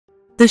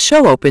The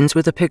show opens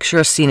with a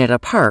picturesque scene at a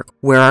park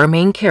where our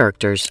main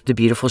characters, the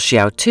beautiful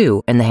Xiao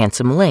Tu and the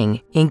handsome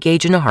Ling,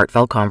 engage in a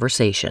heartfelt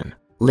conversation.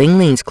 Ling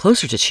leans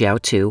closer to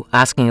Xiao Tu,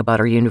 asking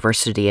about her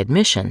university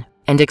admission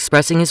and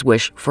expressing his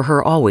wish for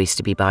her always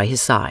to be by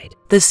his side.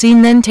 The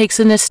scene then takes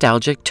a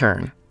nostalgic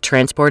turn,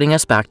 transporting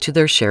us back to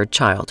their shared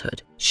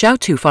childhood. Xiao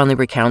Tu finally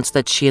recounts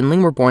that she and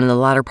Ling were born in the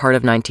latter part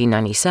of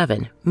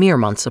 1997, mere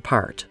months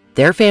apart.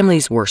 Their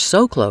families were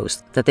so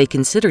close that they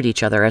considered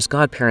each other as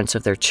godparents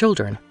of their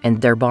children, and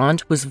their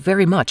bond was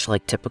very much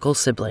like typical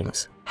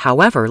siblings.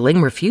 However,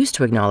 Ling refused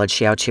to acknowledge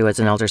Xiao Tu as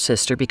an elder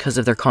sister because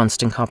of their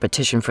constant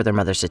competition for their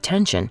mother's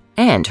attention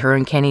and her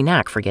uncanny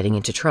knack for getting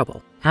into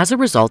trouble. As a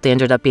result, they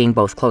ended up being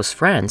both close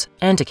friends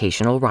and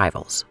occasional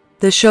rivals.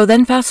 The show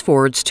then fast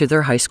forwards to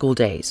their high school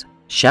days.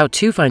 Xiao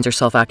Tu finds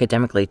herself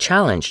academically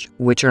challenged,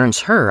 which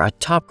earns her a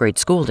top-grade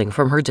scolding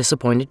from her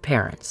disappointed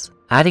parents.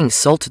 Adding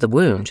salt to the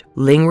wound,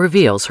 Ling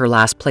reveals her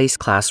last place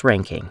class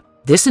ranking.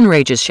 This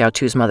enrages Xiao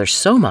Tu's mother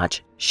so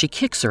much, she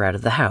kicks her out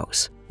of the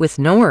house. With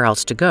nowhere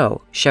else to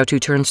go, Xiao Tu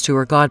turns to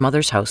her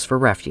godmother's house for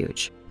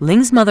refuge.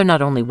 Ling's mother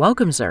not only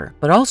welcomes her,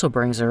 but also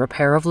brings her a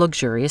pair of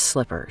luxurious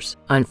slippers.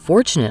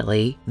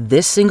 Unfortunately,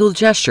 this single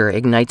gesture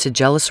ignites a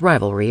jealous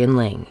rivalry in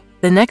Ling.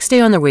 The next day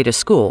on their way to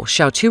school,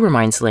 Xiao Tu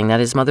reminds Ling that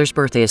his mother's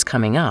birthday is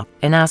coming up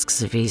and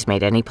asks if he's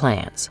made any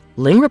plans.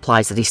 Ling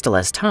replies that he still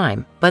has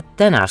time, but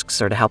then asks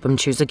her to help him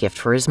choose a gift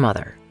for his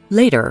mother.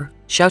 Later,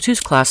 Xiao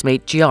Tu's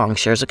classmate Jiang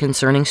shares a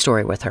concerning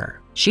story with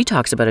her. She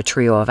talks about a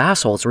trio of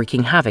assholes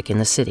wreaking havoc in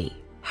the city.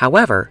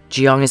 However,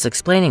 Jiang is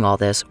explaining all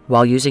this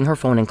while using her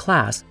phone in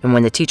class, and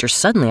when the teacher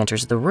suddenly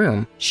enters the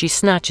room, she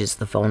snatches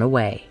the phone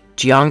away.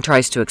 Jiang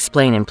tries to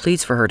explain and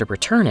pleads for her to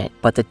return it,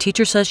 but the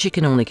teacher says she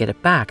can only get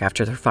it back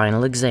after their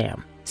final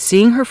exam.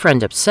 Seeing her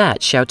friend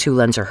upset, Xiao Tu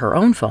lends her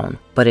own phone,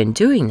 but in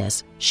doing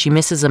this, she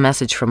misses a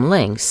message from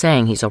Ling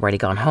saying he's already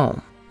gone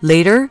home.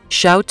 Later,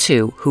 Xiao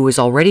Tu, who is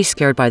already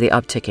scared by the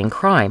uptick in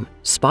crime,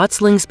 spots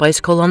Ling's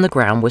bicycle on the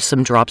ground with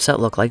some drops that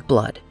look like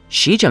blood.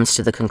 She jumps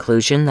to the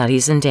conclusion that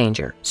he's in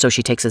danger, so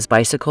she takes his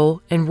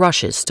bicycle and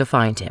rushes to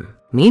find him.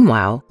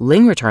 Meanwhile,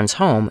 Ling returns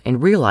home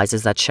and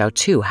realizes that Xiao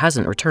Tu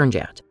hasn't returned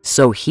yet,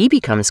 so he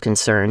becomes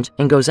concerned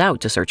and goes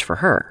out to search for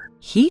her.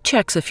 He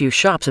checks a few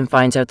shops and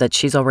finds out that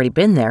she's already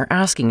been there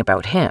asking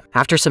about him.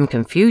 After some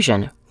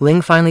confusion,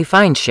 Ling finally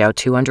finds Xiao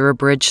Tu under a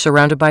bridge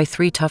surrounded by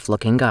 3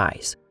 tough-looking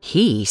guys.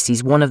 He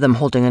sees one of them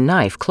holding a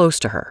knife close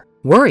to her.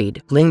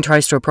 Worried, Ling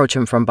tries to approach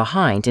him from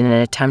behind in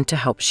an attempt to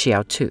help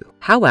Xiao Tu.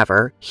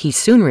 However, he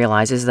soon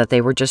realizes that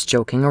they were just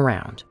joking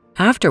around.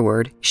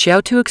 Afterward,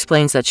 Xiao Tu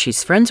explains that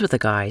she's friends with the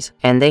guys,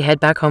 and they head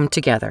back home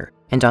together,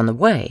 and on the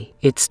way,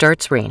 it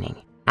starts raining.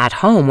 At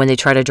home, when they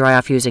try to dry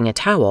off using a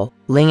towel,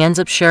 Ling ends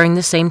up sharing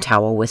the same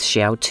towel with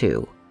Xiao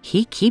Tu.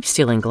 He keeps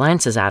stealing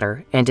glances at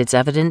her, and it's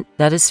evident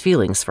that his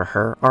feelings for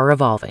her are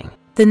evolving.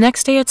 The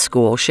next day at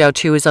school, Xiao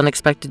Tu is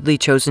unexpectedly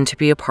chosen to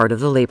be a part of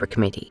the labor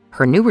committee.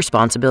 Her new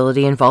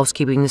responsibility involves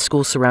keeping the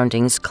school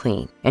surroundings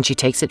clean, and she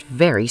takes it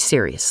very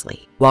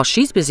seriously. While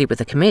she's busy with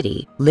the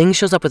committee, Ling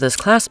shows up with his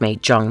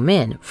classmate Zhang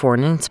Min for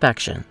an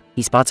inspection.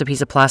 He spots a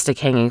piece of plastic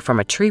hanging from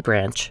a tree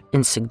branch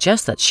and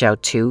suggests that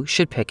Xiao Tu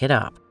should pick it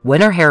up.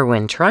 When our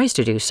heroine tries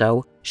to do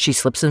so, she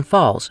slips and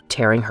falls,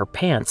 tearing her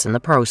pants in the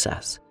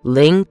process.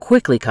 Ling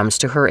quickly comes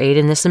to her aid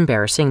in this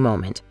embarrassing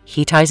moment.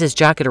 He ties his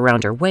jacket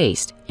around her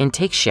waist and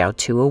takes Xiao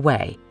Tu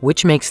away,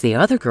 which makes the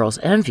other girls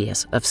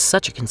envious of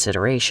such a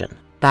consideration.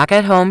 Back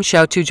at home,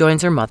 Xiao Tu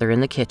joins her mother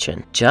in the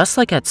kitchen. Just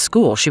like at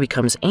school, she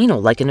becomes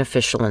anal like an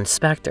official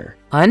inspector.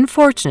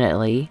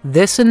 Unfortunately,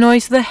 this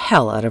annoys the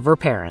hell out of her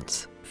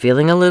parents.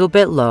 Feeling a little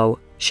bit low,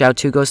 Xiao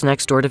Tu goes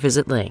next door to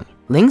visit Ling.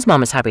 Ling's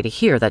mom is happy to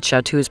hear that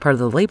Xiao Tu is part of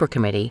the labor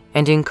committee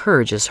and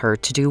encourages her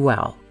to do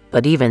well.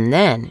 But even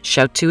then,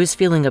 Xiao Tu is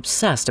feeling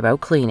obsessed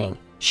about cleaning.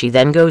 She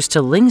then goes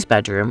to Ling's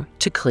bedroom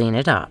to clean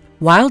it up.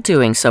 While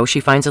doing so, she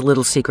finds a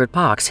little secret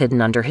box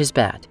hidden under his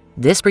bed.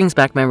 This brings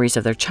back memories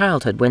of their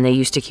childhood when they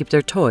used to keep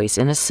their toys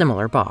in a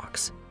similar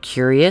box.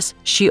 Curious,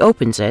 she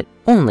opens it,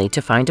 only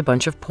to find a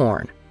bunch of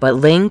porn. But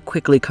Ling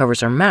quickly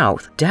covers her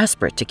mouth,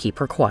 desperate to keep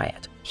her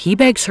quiet. He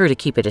begs her to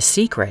keep it a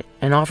secret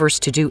and offers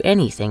to do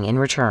anything in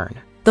return.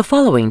 The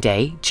following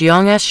day,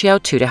 Jiang asks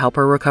Xiao Tu to help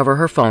her recover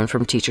her phone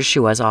from Teacher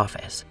Shua's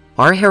office.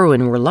 Our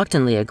heroine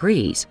reluctantly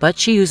agrees, but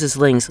she uses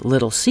Ling's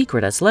little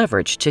secret as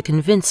leverage to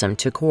convince him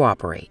to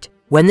cooperate.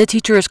 When the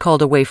teacher is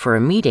called away for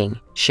a meeting,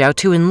 Xiao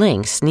Tu and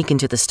Ling sneak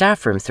into the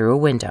staff room through a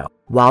window.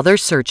 While they're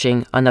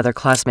searching, another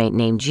classmate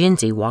named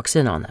Yinzi walks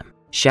in on them.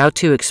 Xiao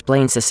Tu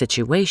explains the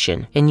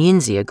situation, and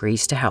Yinzi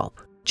agrees to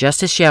help.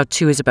 Just as Xiao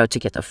Tu is about to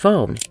get the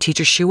phone,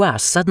 Teacher Shua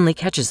suddenly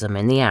catches them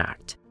in the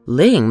act.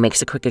 Ling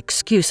makes a quick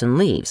excuse and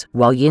leaves,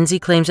 while Yinzi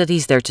claims that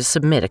he's there to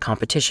submit a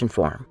competition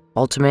form.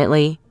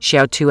 Ultimately,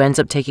 Xiao Tu ends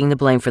up taking the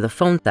blame for the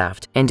phone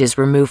theft and is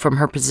removed from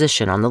her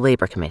position on the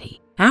labor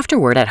committee.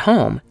 Afterward at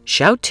home,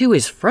 Xiao Tu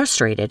is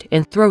frustrated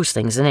and throws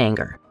things in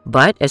anger.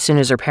 But as soon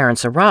as her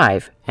parents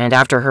arrive, and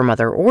after her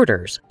mother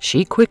orders,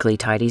 she quickly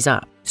tidies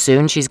up.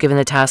 Soon she's given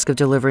the task of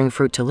delivering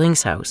fruit to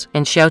Ling's house,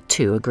 and Xiao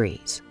Tu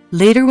agrees.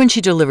 Later, when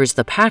she delivers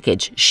the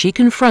package, she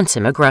confronts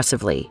him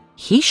aggressively.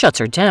 He shuts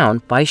her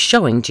down by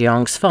showing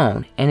Jiyoung's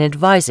phone and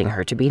advising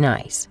her to be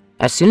nice.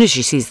 As soon as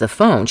she sees the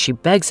phone, she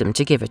begs him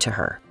to give it to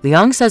her.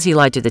 Liang says he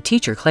lied to the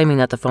teacher, claiming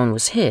that the phone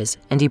was his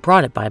and he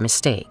brought it by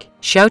mistake.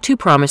 Xiaotu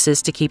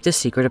promises to keep the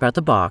secret about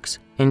the box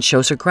and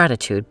shows her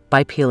gratitude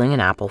by peeling an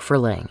apple for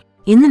Ling.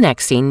 In the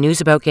next scene, news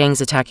about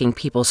gangs attacking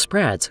people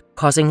spreads,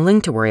 causing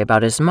Ling to worry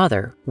about his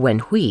mother, Wen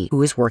Hui,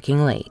 who is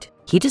working late.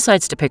 He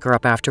decides to pick her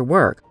up after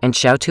work, and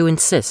Xiaotu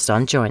insists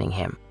on joining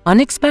him.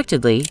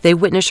 Unexpectedly, they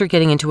witness her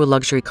getting into a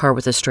luxury car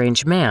with a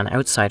strange man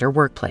outside her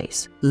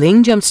workplace.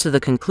 Ling jumps to the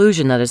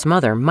conclusion that his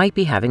mother might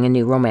be having a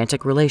new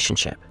romantic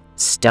relationship.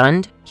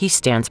 Stunned, he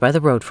stands by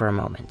the road for a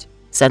moment.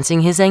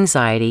 Sensing his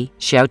anxiety,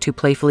 Xiaotu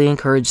playfully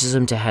encourages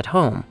him to head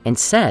home and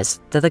says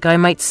that the guy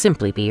might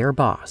simply be her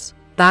boss.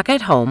 Back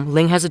at home,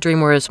 Ling has a dream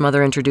where his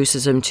mother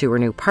introduces him to her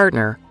new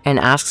partner and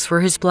asks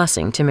for his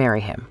blessing to marry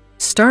him.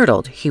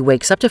 Startled, he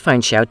wakes up to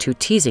find Xiaotu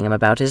teasing him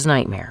about his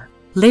nightmare.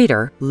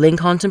 Later, Ling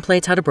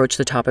contemplates how to broach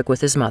the topic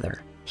with his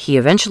mother. He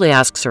eventually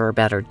asks her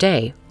about her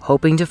day,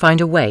 hoping to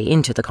find a way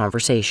into the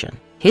conversation.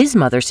 His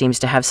mother seems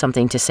to have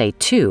something to say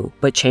too,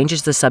 but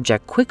changes the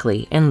subject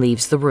quickly and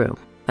leaves the room.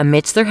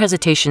 Amidst their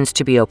hesitations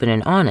to be open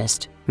and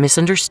honest,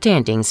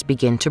 misunderstandings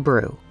begin to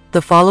brew.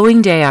 The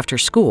following day after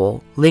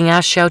school, Ling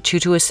asks Xiaotu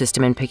to assist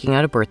him in picking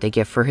out a birthday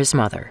gift for his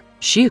mother.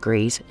 She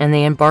agrees, and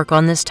they embark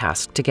on this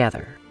task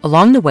together.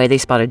 Along the way, they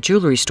spot a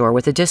jewelry store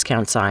with a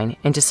discount sign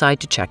and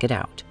decide to check it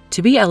out.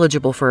 To be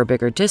eligible for a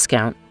bigger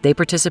discount, they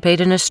participate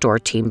in a store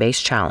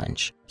team-based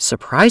challenge.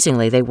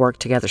 Surprisingly, they work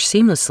together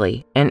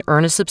seamlessly and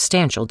earn a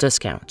substantial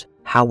discount.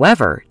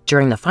 However,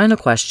 during the final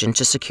question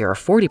to secure a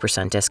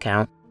 40%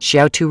 discount,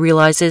 Xiaotu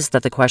realizes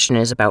that the question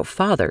is about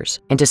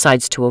fathers and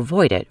decides to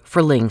avoid it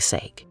for Ling's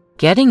sake.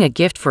 Getting a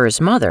gift for his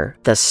mother,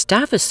 the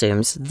staff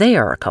assumes they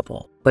are a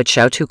couple, but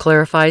Xiaotu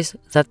clarifies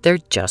that they're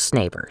just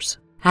neighbors.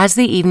 As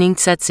the evening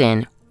sets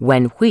in,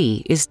 Wen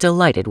Hui is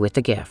delighted with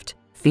the gift.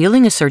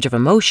 Feeling a surge of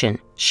emotion,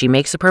 she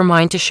makes up her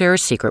mind to share a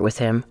secret with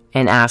him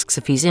and asks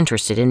if he's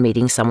interested in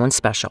meeting someone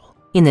special.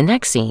 In the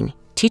next scene,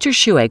 Teacher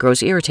Xue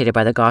grows irritated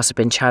by the gossip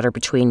and chatter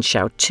between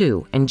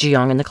Xiaotu and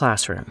Jiyoung in the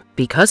classroom.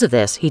 Because of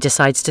this, he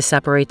decides to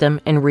separate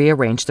them and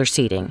rearrange their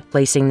seating,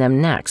 placing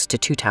them next to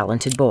two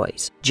talented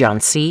boys,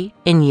 Jianxi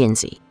and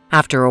Yinzi.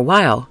 After a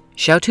while,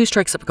 Xiaotu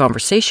strikes up a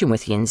conversation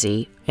with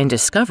Yinzi and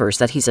discovers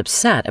that he's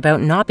upset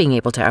about not being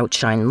able to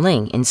outshine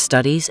Ling in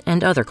studies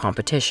and other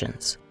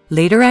competitions.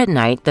 Later at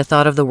night, the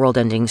thought of the world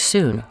ending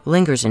soon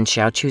lingers in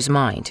Xiaotu's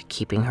mind,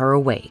 keeping her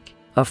awake.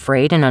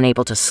 Afraid and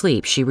unable to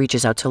sleep, she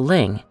reaches out to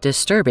Ling,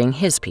 disturbing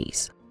his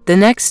peace. The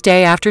next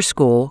day after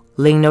school,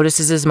 Ling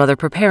notices his mother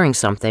preparing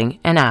something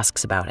and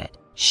asks about it.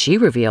 She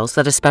reveals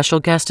that a special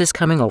guest is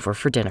coming over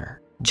for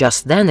dinner.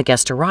 Just then the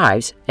guest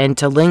arrives, and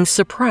to Ling's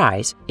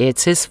surprise,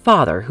 it's his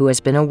father who has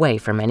been away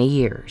for many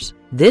years.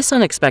 This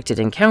unexpected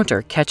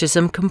encounter catches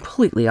him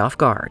completely off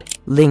guard.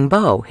 Ling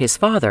Bo, his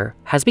father,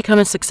 has become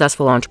a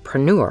successful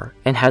entrepreneur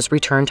and has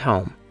returned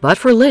home. But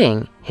for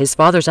Ling, his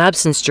father's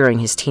absence during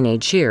his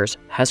teenage years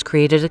has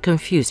created a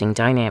confusing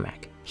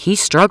dynamic. He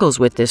struggles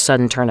with this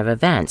sudden turn of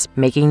events,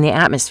 making the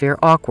atmosphere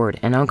awkward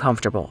and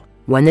uncomfortable.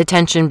 When the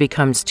tension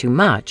becomes too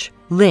much,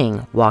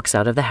 Ling walks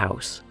out of the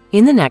house.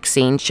 In the next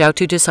scene,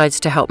 Xiaotu decides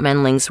to help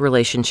mend Ling's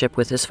relationship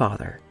with his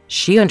father.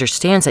 She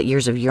understands that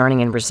years of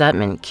yearning and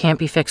resentment can't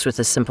be fixed with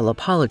a simple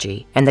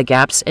apology, and the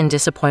gaps and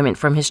disappointment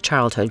from his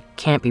childhood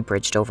can't be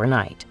bridged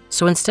overnight.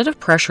 So instead of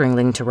pressuring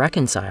Ling to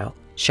reconcile,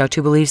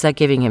 Xiaotu believes that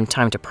giving him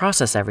time to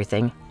process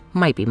everything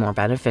might be more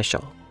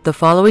beneficial. The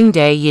following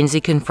day,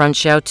 Yinzi confronts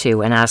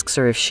Xiaotu and asks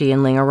her if she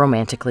and Ling are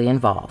romantically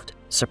involved.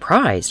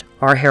 Surprised,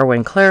 our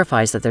heroine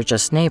clarifies that they're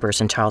just neighbors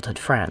and childhood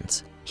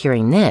friends.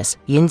 Hearing this,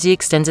 Yinzi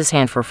extends his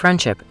hand for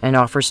friendship and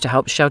offers to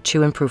help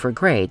Xiaotu improve her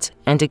grades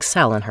and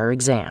excel in her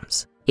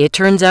exams. It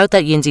turns out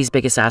that Yinzi's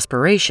biggest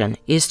aspiration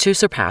is to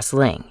surpass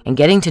Ling, and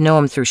getting to know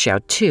him through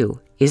Xiaotu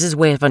is his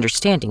way of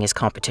understanding his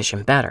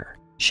competition better.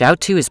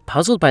 Xiaotu is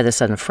puzzled by the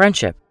sudden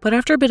friendship, but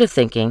after a bit of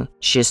thinking,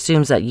 she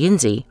assumes that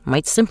Yinzi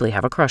might simply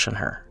have a crush on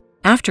her.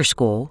 After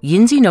school,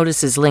 Yinzi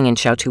notices Ling and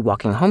Xiaotu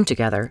walking home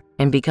together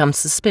and becomes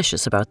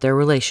suspicious about their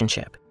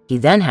relationship. He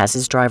then has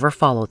his driver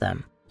follow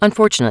them.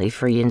 Unfortunately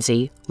for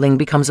Yinzi, Ling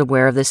becomes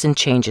aware of this and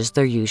changes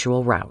their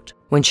usual route.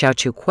 When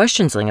Xiaotu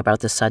questions Ling about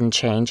the sudden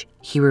change,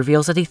 he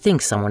reveals that he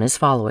thinks someone is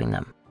following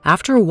them.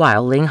 After a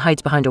while, Ling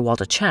hides behind a wall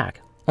to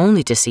check,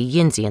 only to see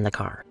Yinzi in the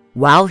car.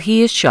 While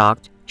he is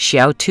shocked,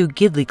 Xiaotu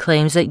glibly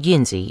claims that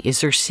Yinzi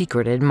is her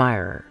secret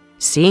admirer.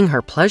 Seeing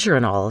her pleasure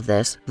in all of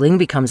this, Ling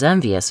becomes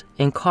envious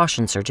and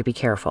cautions her to be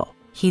careful.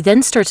 He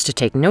then starts to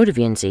take note of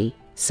Yinzi,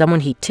 someone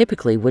he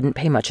typically wouldn't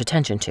pay much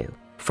attention to.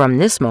 From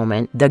this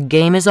moment, the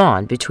game is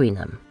on between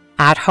them.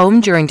 At home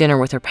during dinner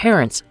with her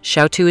parents,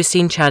 Xiaotu is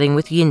seen chatting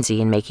with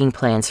Yinzi and making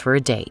plans for a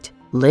date.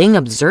 Ling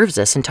observes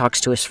this and talks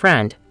to his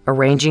friend,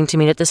 arranging to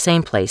meet at the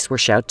same place where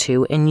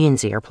Xiaotu and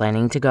Yinzi are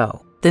planning to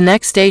go. The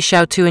next day,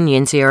 Xiaotu and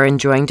Yinzi are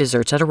enjoying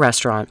desserts at a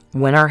restaurant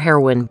when our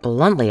heroine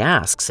bluntly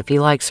asks if he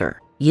likes her.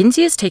 Yinzi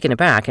is taken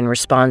aback and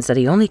responds that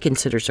he only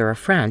considers her a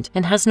friend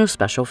and has no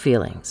special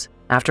feelings.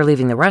 After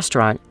leaving the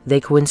restaurant, they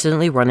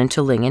coincidentally run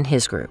into Ling and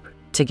his group.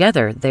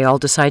 Together, they all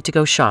decide to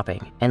go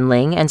shopping, and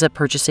Ling ends up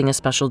purchasing a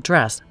special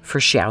dress for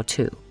Xiao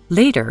Tu.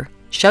 Later,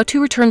 Xiao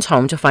Tu returns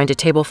home to find a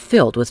table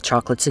filled with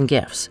chocolates and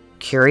gifts.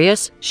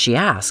 Curious, she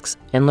asks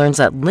and learns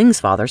that Ling's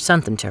father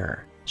sent them to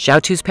her.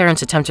 Xiao Tu's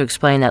parents attempt to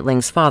explain that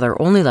Ling's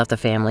father only left the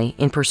family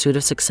in pursuit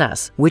of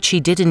success, which he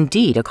did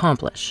indeed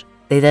accomplish.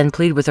 They then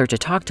plead with her to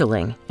talk to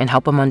Ling and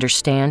help him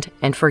understand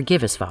and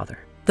forgive his father.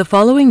 The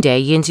following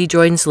day, Yinzi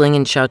joins Ling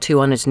and Xiao Tu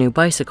on his new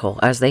bicycle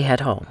as they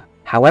head home.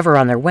 However,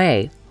 on their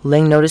way,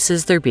 Ling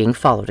notices they're being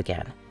followed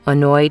again.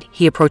 Annoyed,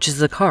 he approaches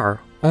the car,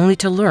 only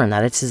to learn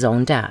that it's his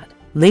own dad.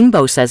 Ling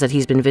Bo says that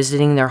he's been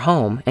visiting their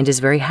home and is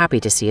very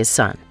happy to see his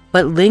son.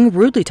 But Ling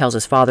rudely tells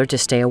his father to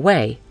stay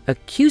away,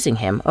 accusing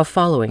him of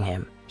following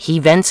him. He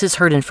vents his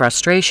hurt and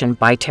frustration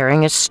by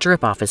tearing a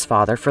strip off his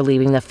father for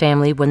leaving the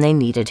family when they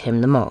needed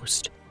him the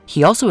most.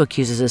 He also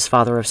accuses his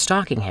father of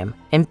stalking him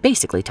and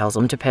basically tells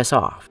him to piss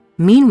off.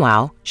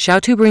 Meanwhile, Xiao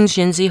Tu brings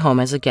Yinzi home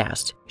as a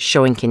guest,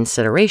 showing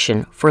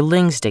consideration for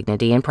Ling's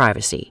dignity and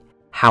privacy.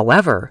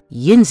 However,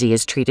 Yinzi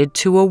is treated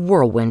to a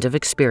whirlwind of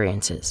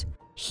experiences.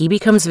 He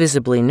becomes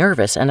visibly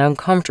nervous and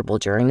uncomfortable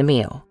during the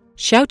meal.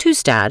 Xiao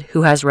Tu's dad,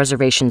 who has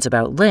reservations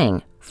about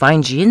Ling,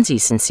 finds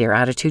Yinzi's sincere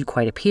attitude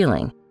quite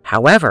appealing.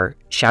 However,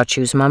 Xiao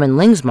Tu's mom and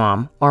Ling's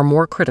mom are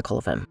more critical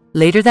of him.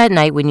 Later that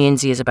night when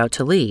Yinzi is about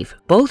to leave,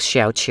 both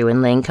Xiao Tu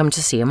and Ling come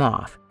to see him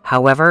off.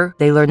 However,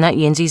 they learn that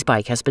Yinzi's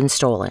bike has been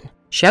stolen.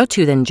 Xiao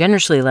Tu then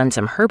generously lends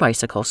him her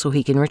bicycle so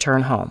he can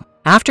return home.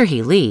 After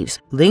he leaves,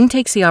 Ling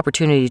takes the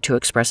opportunity to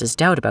express his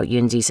doubt about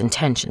Yinzi's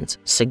intentions,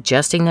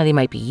 suggesting that he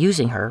might be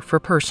using her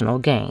for personal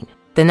gain.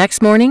 The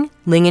next morning,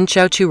 Ling and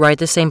Xiao Tu ride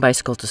the same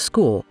bicycle to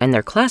school, and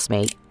their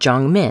classmate,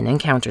 Zhang Min,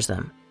 encounters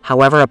them.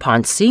 However,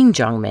 upon seeing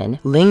Zhang Min,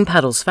 Ling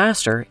pedals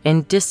faster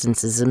and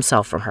distances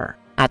himself from her.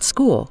 At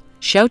school,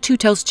 Xiao Tu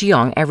tells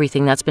Jiang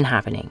everything that's been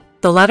happening.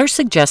 The latter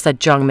suggests that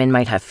Zhang Min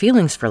might have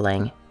feelings for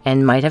Ling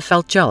and might have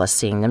felt jealous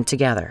seeing them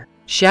together.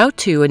 Xiao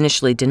Tu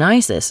initially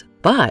denies this,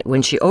 but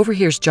when she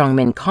overhears Zhang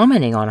Min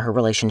commenting on her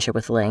relationship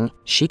with Ling,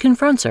 she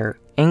confronts her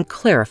and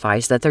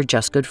clarifies that they're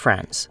just good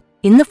friends.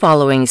 In the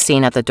following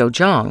scene at the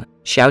dojang,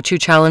 Xiao Tu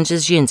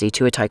challenges Yinzi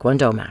to a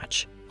taekwondo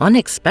match.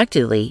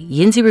 Unexpectedly,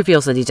 Yinzi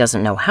reveals that he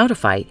doesn't know how to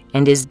fight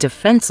and is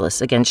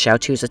defenseless against Xiao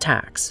Tu's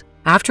attacks.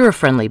 After a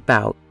friendly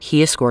bout,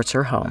 he escorts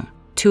her home.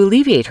 To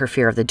alleviate her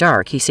fear of the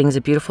dark, he sings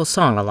a beautiful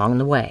song along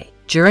the way.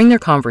 During their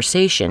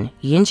conversation,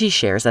 Yinzi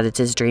shares that it's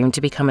his dream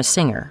to become a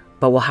singer,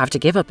 but will have to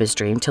give up his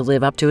dream to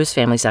live up to his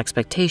family's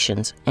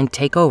expectations and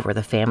take over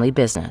the family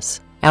business.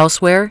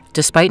 Elsewhere,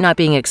 despite not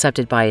being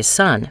accepted by his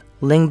son,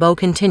 Ling Bo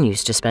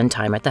continues to spend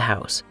time at the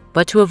house.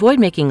 But to avoid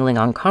making Ling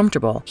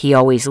uncomfortable, he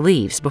always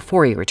leaves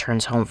before he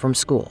returns home from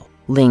school.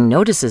 Ling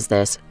notices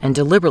this and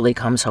deliberately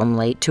comes home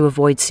late to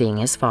avoid seeing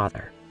his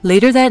father.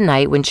 Later that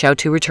night, when Xiao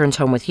Tu returns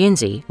home with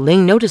Yinzi,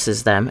 Ling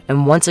notices them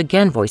and once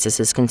again voices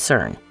his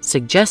concern,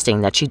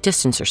 suggesting that she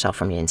distance herself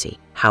from Yinzi.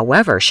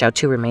 However, Xiao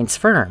Tu remains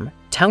firm,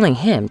 telling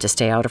him to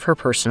stay out of her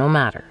personal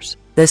matters.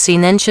 The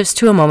scene then shifts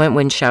to a moment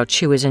when Xiao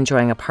Tu is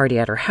enjoying a party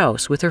at her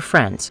house with her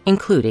friends,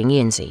 including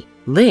Yinzi.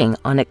 Ling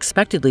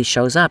unexpectedly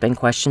shows up and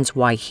questions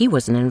why he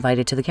wasn't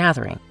invited to the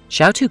gathering.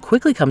 Xiao Tu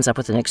quickly comes up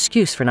with an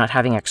excuse for not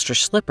having extra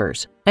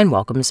slippers and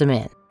welcomes him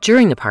in.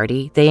 During the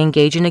party, they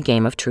engage in a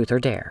game of truth or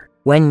dare.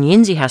 When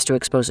Yinzi has to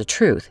expose a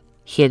truth,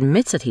 he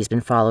admits that he's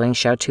been following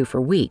Xiao Tu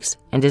for weeks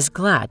and is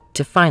glad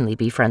to finally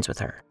be friends with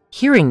her.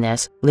 Hearing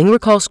this, Ling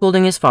recalls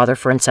scolding his father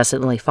for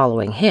incessantly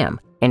following him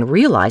and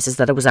realizes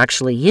that it was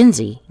actually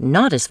Yinzi,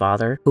 not his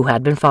father, who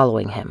had been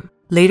following him.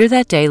 Later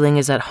that day, Ling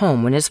is at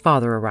home when his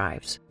father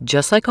arrives.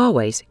 Just like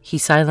always, he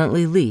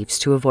silently leaves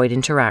to avoid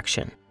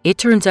interaction. It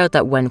turns out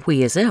that Wen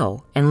Hui is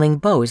ill and Ling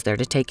Bo is there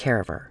to take care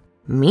of her.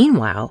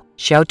 Meanwhile,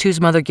 Xiao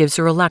Tu's mother gives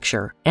her a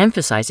lecture,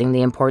 emphasizing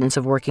the importance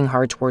of working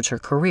hard towards her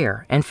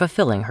career and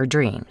fulfilling her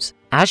dreams.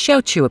 As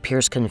Xiao Tu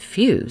appears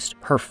confused,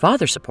 her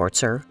father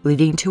supports her,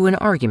 leading to an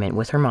argument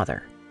with her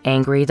mother.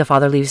 Angry, the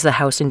father leaves the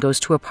house and goes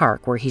to a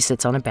park where he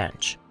sits on a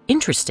bench.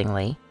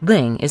 Interestingly,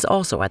 Ling is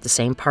also at the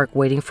same park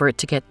waiting for it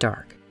to get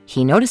dark.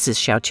 He notices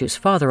Xiao Tu's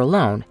father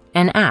alone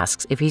and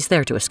asks if he's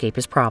there to escape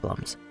his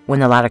problems. When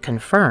the latter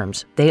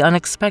confirms, they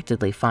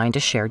unexpectedly find a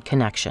shared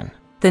connection.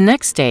 The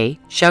next day,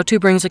 Xiao Tu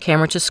brings a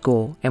camera to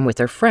school and with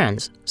her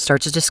friends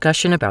starts a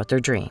discussion about their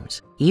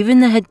dreams. Even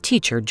the head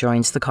teacher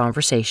joins the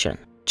conversation.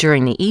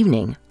 During the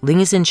evening, Ling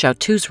is in Xiao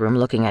Tu's room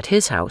looking at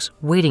his house,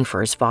 waiting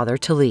for his father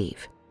to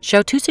leave.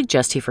 Xiao Tu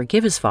suggests he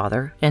forgive his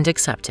father and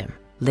accept him.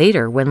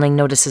 Later, when Ling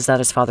notices that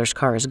his father's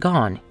car is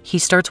gone, he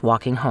starts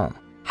walking home.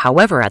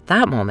 However, at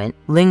that moment,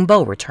 Ling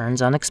Bo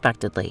returns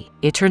unexpectedly.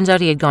 It turns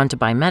out he had gone to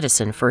buy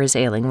medicine for his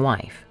ailing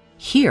wife.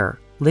 Here,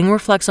 Ling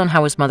reflects on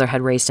how his mother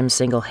had raised him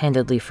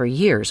single-handedly for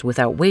years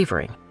without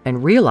wavering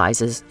and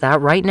realizes that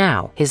right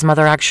now, his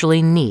mother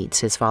actually needs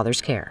his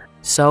father's care.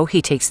 So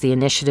he takes the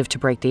initiative to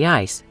break the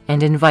ice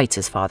and invites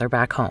his father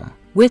back home.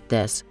 With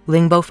this,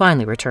 Ling Bo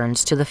finally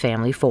returns to the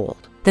family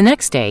fold. The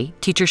next day,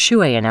 Teacher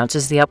Xue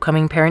announces the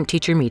upcoming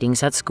parent-teacher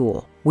meetings at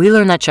school. We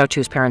learn that Xiao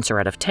Tu's parents are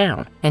out of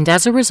town, and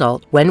as a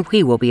result, Wen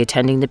Hui will be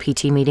attending the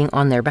PT meeting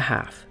on their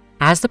behalf.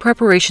 As the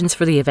preparations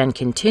for the event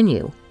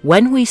continue,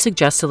 Wenhui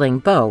suggests to Ling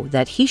Bo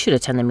that he should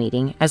attend the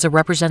meeting as a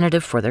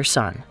representative for their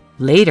son.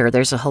 Later,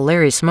 there's a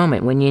hilarious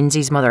moment when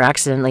Yinzi's mother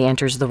accidentally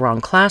enters the wrong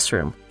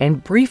classroom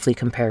and briefly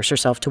compares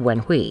herself to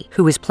Wenhui,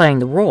 who is playing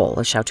the role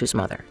of Xiaotu's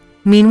mother.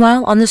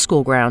 Meanwhile, on the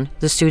school ground,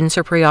 the students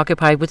are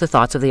preoccupied with the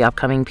thoughts of the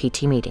upcoming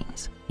PT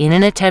meetings. In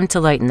an attempt to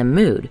lighten the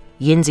mood,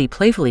 Yinzi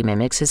playfully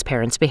mimics his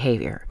parents'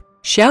 behavior.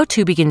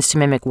 Xiaotu begins to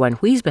mimic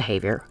Wenhui's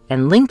behavior,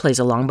 and Ling plays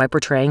along by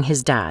portraying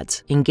his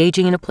dad's,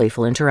 engaging in a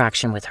playful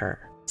interaction with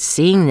her.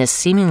 Seeing this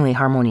seemingly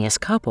harmonious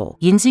couple,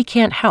 Yinzi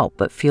can't help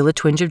but feel a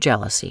twinge of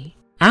jealousy.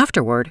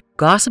 Afterward,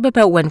 gossip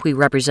about Wenhui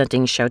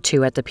representing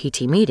Xiaotu at the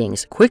PT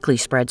meetings quickly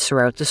spreads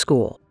throughout the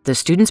school. The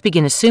students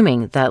begin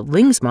assuming that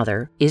Ling's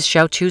mother is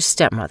Xiaotu's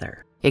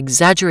stepmother.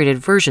 Exaggerated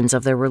versions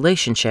of their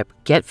relationship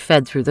get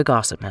fed through the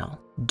gossip mill.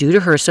 Due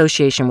to her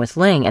association with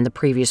Ling and the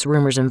previous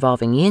rumors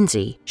involving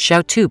Yinzi,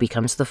 Xiaotu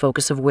becomes the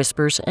focus of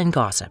whispers and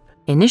gossip.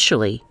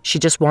 Initially, she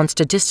just wants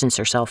to distance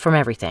herself from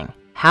everything.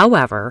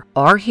 However,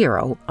 our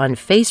hero,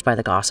 unfazed by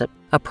the gossip,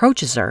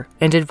 approaches her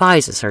and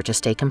advises her to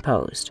stay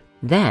composed,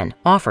 then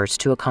offers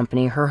to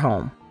accompany her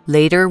home.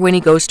 Later, when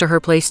he goes to her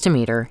place to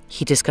meet her,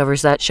 he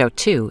discovers that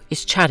Xiaotu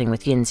is chatting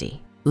with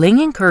Yinzi. Ling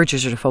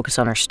encourages her to focus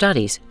on her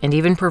studies and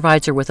even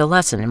provides her with a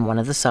lesson in one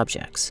of the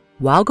subjects.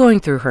 While going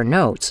through her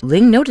notes,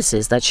 Ling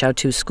notices that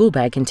Xiaotu's school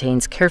bag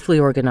contains carefully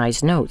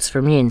organized notes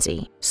from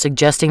Yinzi,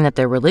 suggesting that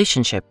their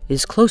relationship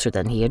is closer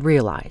than he had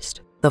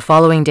realized. The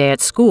following day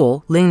at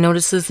school, Ling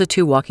notices the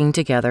two walking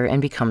together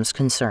and becomes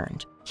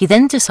concerned. He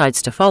then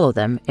decides to follow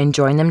them and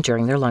join them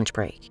during their lunch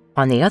break.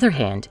 On the other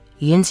hand,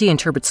 Yinzi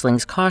interprets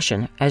Ling's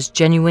caution as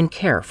genuine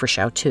care for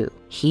Xiaotu.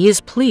 He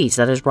is pleased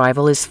that his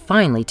rival is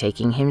finally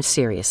taking him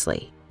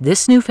seriously.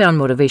 This newfound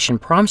motivation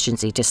prompts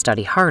Yinzi to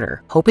study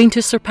harder, hoping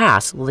to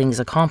surpass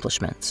Ling's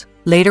accomplishments.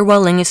 Later, while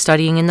Ling is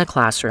studying in the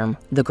classroom,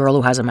 the girl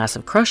who has a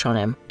massive crush on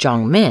him,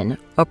 Zhang Min,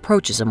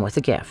 approaches him with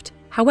a gift.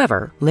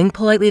 However, Ling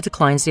politely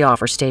declines the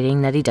offer,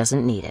 stating that he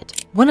doesn't need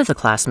it. One of the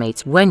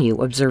classmates,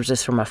 Wenyu, observes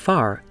this from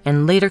afar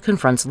and later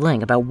confronts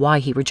Ling about why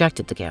he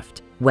rejected the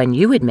gift.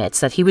 Wenyu admits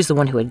that he was the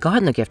one who had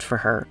gotten the gift for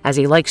her, as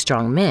he likes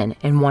Zhang Min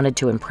and wanted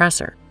to impress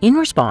her. In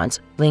response,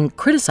 Ling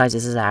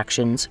criticizes his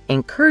actions,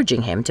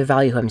 encouraging him to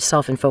value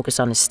himself and focus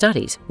on his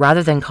studies,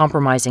 rather than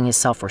compromising his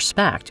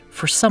self-respect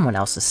for someone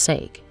else's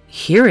sake.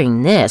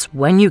 Hearing this,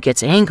 Wenyu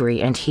gets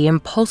angry and he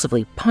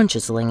impulsively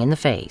punches Ling in the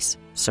face.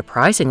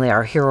 Surprisingly,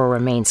 our hero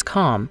remains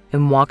calm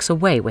and walks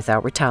away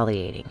without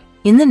retaliating.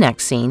 In the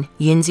next scene,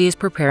 Yinzi is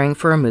preparing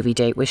for a movie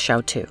date with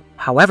Xiaotu.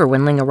 However,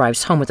 when Ling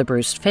arrives home with a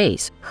bruised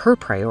face, her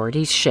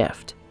priorities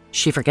shift.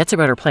 She forgets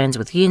about her plans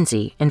with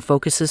Yinzi and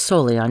focuses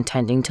solely on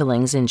tending to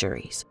Ling's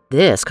injuries.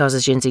 This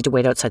causes Yinzi to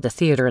wait outside the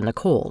theater in the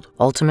cold,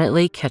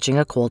 ultimately catching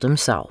a cold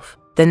himself.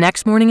 The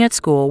next morning at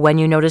school,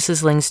 Wenyu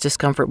notices Ling's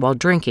discomfort while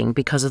drinking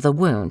because of the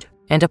wound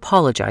and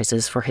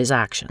apologizes for his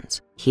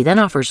actions. He then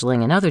offers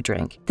Ling another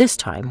drink, this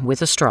time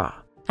with a straw.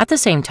 At the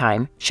same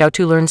time,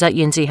 Xiaotu learns that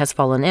Yinzi has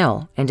fallen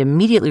ill and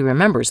immediately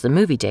remembers the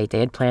movie date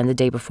they had planned the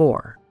day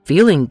before.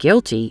 Feeling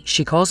guilty,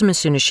 she calls him as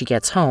soon as she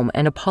gets home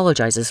and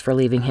apologizes for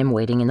leaving him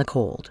waiting in the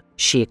cold.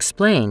 She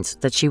explains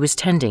that she was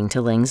tending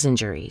to Ling's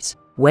injuries.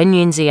 When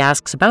Yinzi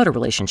asks about her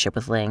relationship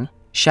with Ling,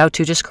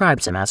 Xiaotu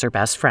describes him as her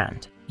best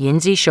friend.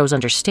 Yinzi shows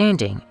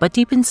understanding, but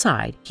deep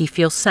inside, he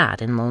feels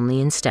sad and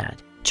lonely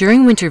instead.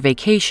 During winter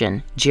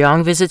vacation,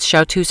 Jiang visits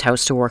Xiaotu's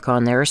house to work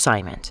on their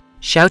assignment.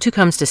 Xiaotu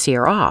comes to see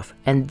her off,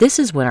 and this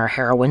is when our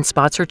heroine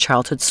spots her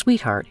childhood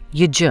sweetheart,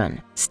 Yejun,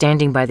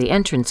 standing by the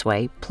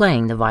entranceway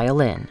playing the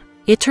violin.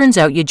 It turns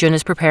out Yejun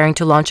is preparing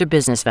to launch a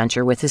business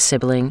venture with his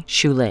sibling,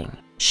 Shuling.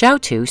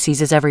 Xiaotu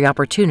seizes every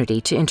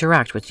opportunity to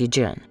interact with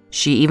Yejun.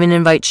 She even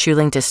invites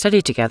Shuling to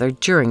study together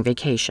during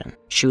vacation.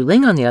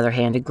 Shuling, on the other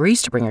hand,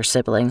 agrees to bring her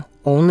sibling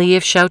only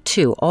if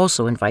Xiaotu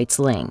also invites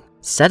Ling,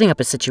 setting up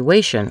a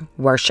situation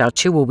where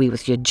Xiaotu will be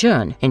with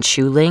Yejun and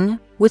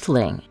Shuling with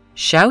Ling.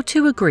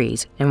 Xiaotu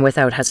agrees and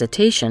without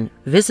hesitation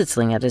visits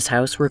Ling at his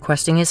house,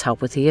 requesting his help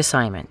with the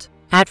assignment.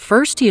 At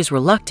first he is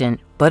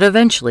reluctant, but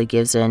eventually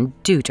gives in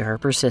due to her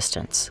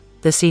persistence.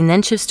 The scene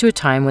then shifts to a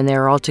time when they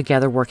are all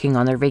together working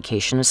on their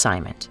vacation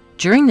assignment.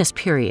 During this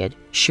period,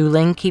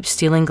 Shuling keeps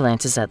stealing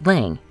glances at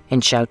Ling,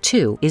 and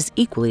Xiaotu is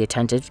equally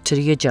attentive to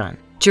Yejun.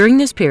 During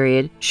this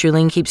period,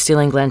 Shuling keeps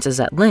stealing glances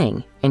at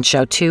Ling, and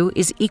Xiaotu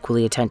is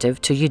equally attentive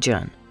to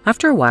Yejun.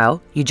 After a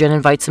while, Yejun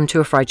invites him to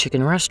a fried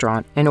chicken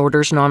restaurant and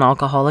orders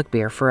non-alcoholic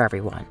beer for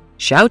everyone.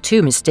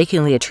 Xiaotu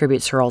mistakenly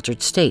attributes her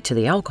altered state to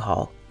the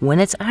alcohol,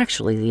 when it's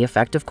actually the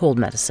effect of cold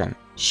medicine.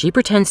 She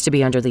pretends to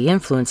be under the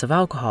influence of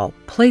alcohol,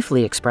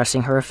 playfully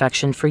expressing her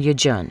affection for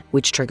Yejun,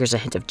 which triggers a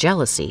hint of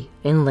jealousy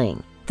in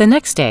Ling. The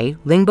next day,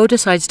 Lingbo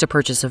decides to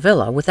purchase a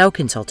villa without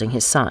consulting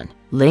his son.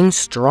 Ling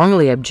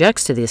strongly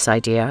objects to this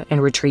idea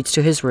and retreats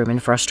to his room in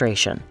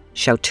frustration.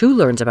 Xiaotu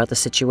learns about the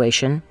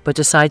situation, but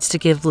decides to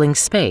give Ling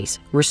space,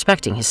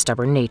 respecting his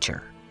stubborn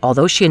nature.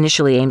 Although she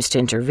initially aims to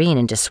intervene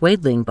and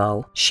dissuade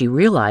Lingbo, she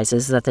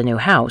realizes that the new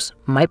house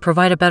might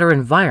provide a better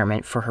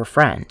environment for her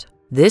friend.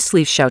 This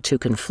leaves Xiaotu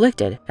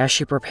conflicted as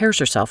she prepares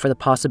herself for the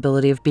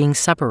possibility of being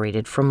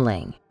separated from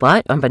Ling.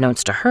 But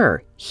unbeknownst to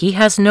her, he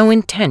has no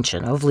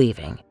intention of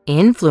leaving.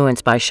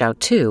 Influenced by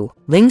Xiaotu,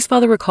 Ling's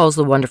father recalls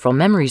the wonderful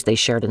memories they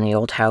shared in the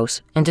old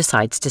house and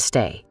decides to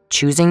stay,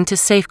 choosing to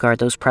safeguard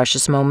those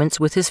precious moments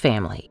with his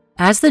family.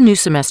 As the new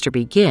semester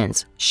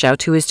begins,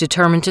 Xiaotu is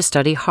determined to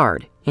study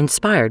hard,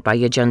 inspired by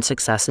Yejun's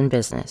success in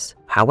business.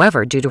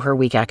 However, due to her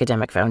weak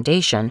academic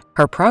foundation,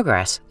 her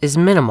progress is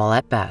minimal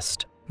at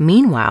best.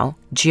 Meanwhile,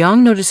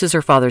 Jiang notices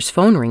her father's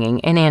phone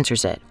ringing and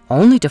answers it,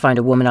 only to find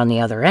a woman on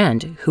the other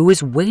end who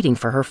is waiting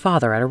for her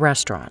father at a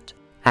restaurant.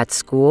 At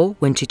school,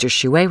 when teacher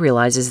Xue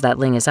realizes that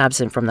Ling is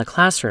absent from the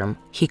classroom,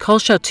 he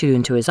calls Xiaotu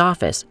into his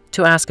office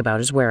to ask about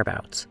his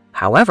whereabouts.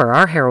 However,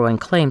 our heroine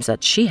claims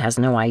that she has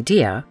no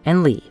idea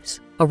and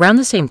leaves. Around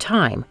the same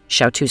time,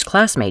 Xiaotu's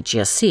classmate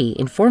Jiasi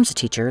informs the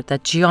teacher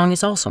that Jiang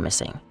is also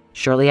missing.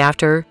 Shortly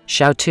after,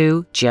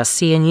 Xiaotu,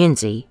 Jiasi, and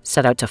Yinzi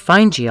set out to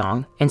find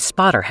Jiang and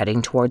spot her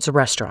heading towards the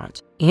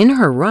restaurant. In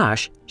her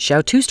rush,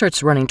 Xiaotu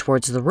starts running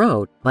towards the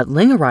road, but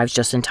Ling arrives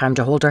just in time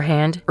to hold her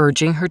hand,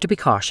 urging her to be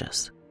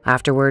cautious.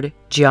 Afterward,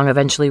 Jiang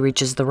eventually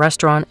reaches the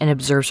restaurant and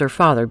observes her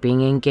father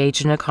being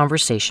engaged in a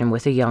conversation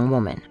with a young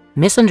woman.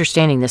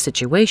 Misunderstanding the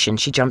situation,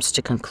 she jumps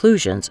to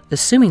conclusions,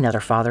 assuming that her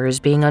father is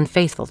being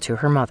unfaithful to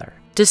her mother.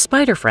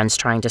 Despite her friends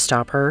trying to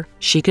stop her,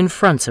 she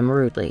confronts him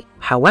rudely.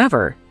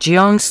 However,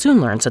 Jiang soon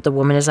learns that the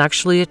woman is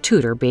actually a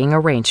tutor being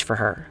arranged for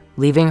her,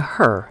 leaving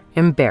her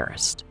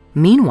embarrassed.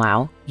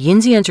 Meanwhile,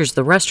 Yinzi enters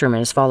the restroom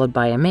and is followed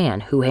by a man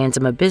who hands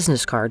him a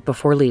business card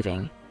before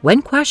leaving.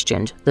 When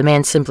questioned, the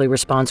man simply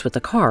responds with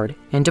the card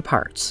and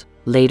departs.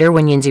 Later,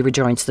 when Yinzi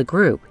rejoins the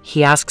group,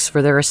 he asks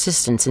for their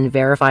assistance in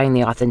verifying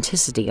the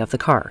authenticity of the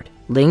card.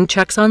 Ling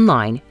checks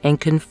online and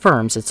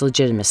confirms its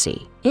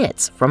legitimacy.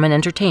 It's from an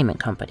entertainment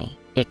company.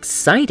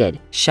 Excited,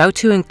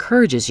 Xiaotu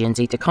encourages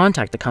Yinzi to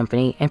contact the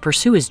company and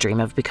pursue his dream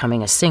of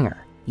becoming a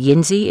singer.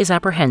 Yinzi is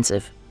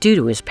apprehensive due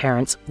to his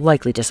parents'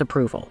 likely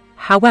disapproval.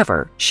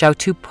 However,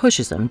 Xiaotu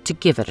pushes him to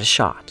give it a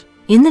shot.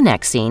 In the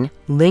next scene,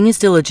 Ling is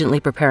diligently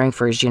preparing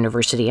for his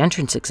university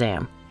entrance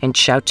exam, and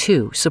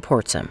Xiaotu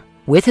supports him.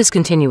 With his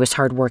continuous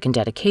hard work and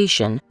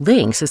dedication,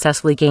 Ling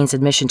successfully gains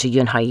admission to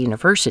Yunhai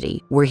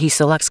University, where he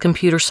selects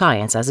computer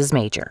science as his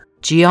major.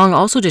 Jiang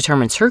also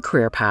determines her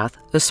career path,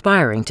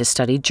 aspiring to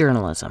study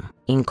journalism.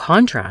 In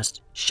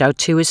contrast,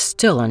 Xiaotu is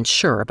still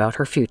unsure about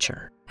her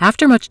future.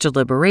 After much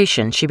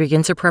deliberation, she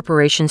begins her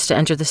preparations to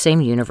enter the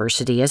same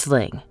university as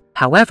Ling.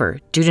 However,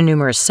 due to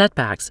numerous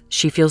setbacks,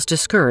 she feels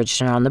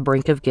discouraged and on the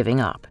brink of giving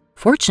up.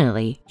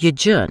 Fortunately,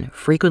 Yejun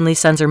frequently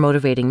sends her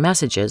motivating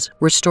messages,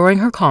 restoring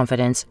her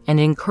confidence and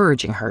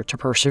encouraging her to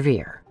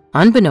persevere.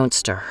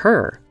 Unbeknownst to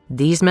her,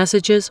 these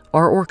messages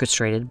are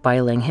orchestrated by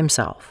Ling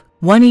himself.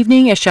 One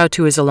evening, as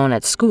Xiaotu is alone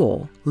at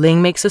school,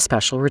 Ling makes a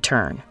special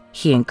return.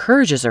 He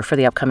encourages her for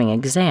the upcoming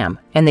exam,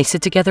 and they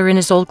sit together in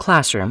his old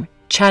classroom,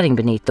 chatting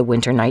beneath the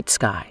winter night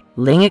sky.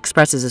 Ling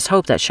expresses his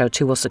hope that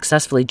Xiaotu will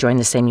successfully join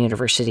the same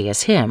university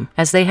as him,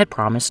 as they had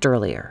promised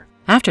earlier.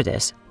 After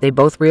this, they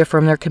both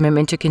reaffirm their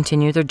commitment to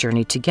continue their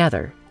journey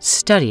together,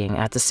 studying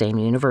at the same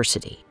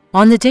university.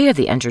 On the day of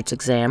the entrance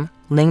exam,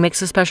 Ling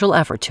makes a special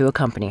effort to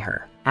accompany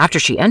her. After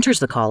she enters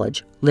the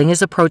college, Ling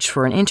is approached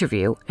for an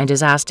interview and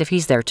is asked if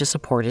he's there to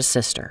support his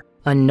sister.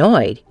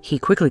 Annoyed, he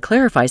quickly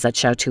clarifies that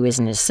Xiaotu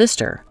isn't his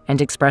sister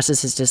and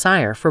expresses his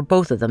desire for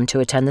both of them to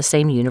attend the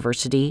same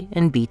university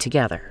and be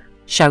together.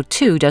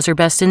 Xiaotu does her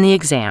best in the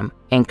exam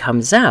and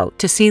comes out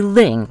to see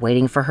Ling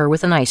waiting for her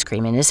with an ice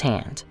cream in his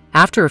hand.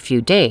 After a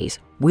few days,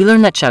 we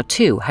learn that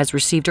Xiaotu has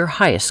received her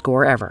highest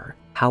score ever.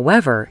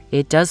 However,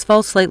 it does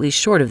fall slightly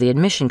short of the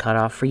admission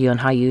cutoff for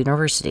Yunhai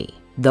University.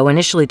 Though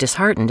initially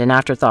disheartened and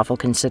after thoughtful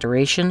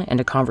consideration and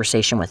a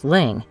conversation with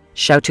Ling,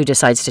 Xiaotu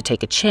decides to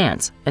take a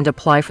chance and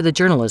apply for the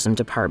journalism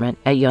department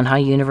at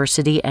Yunhai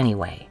University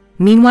anyway.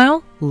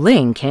 Meanwhile,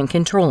 Ling can't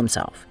control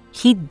himself.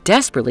 He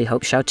desperately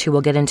hopes Xiaotu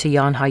will get into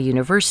Yunhai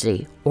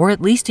University, or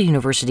at least a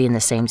university in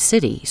the same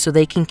city, so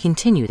they can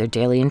continue their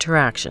daily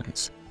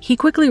interactions. He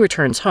quickly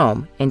returns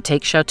home and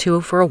takes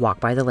Xiaotu for a walk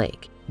by the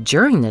lake.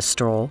 During this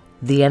stroll,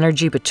 the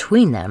energy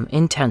between them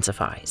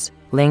intensifies.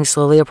 Ling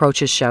slowly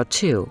approaches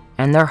Xiaotu,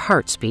 and their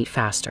hearts beat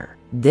faster.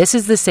 This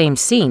is the same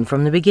scene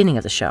from the beginning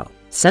of the show.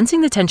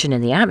 Sensing the tension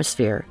in the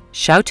atmosphere,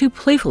 Xiaotu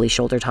playfully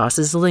shoulder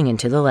tosses Ling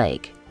into the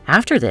lake.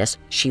 After this,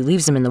 she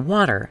leaves him in the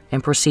water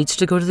and proceeds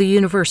to go to the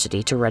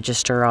university to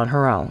register on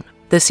her own.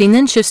 The scene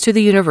then shifts to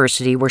the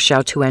university where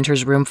Xiaotu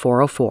enters room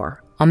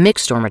 404, a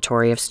mixed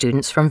dormitory of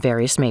students from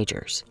various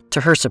majors.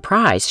 To her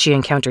surprise, she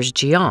encounters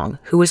Jiang,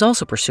 who is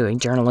also pursuing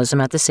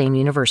journalism at the same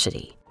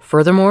university.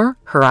 Furthermore,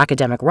 her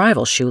academic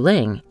rival Xu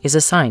Ling is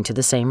assigned to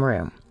the same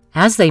room.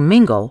 As they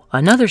mingle,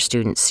 another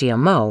student, Xia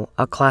Mo,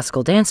 a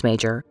classical dance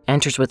major,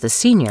 enters with a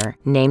senior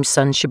named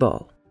Sun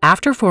Shibo.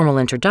 After formal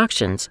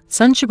introductions,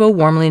 Sun Shibo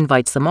warmly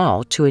invites them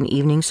all to an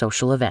evening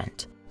social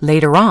event.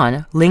 Later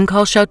on, Ling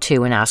calls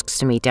Xiaotu and asks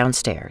to meet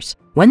downstairs.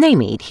 When they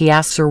meet, he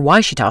asks her why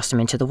she tossed him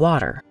into the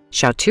water.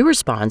 Xiaotu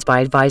responds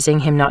by advising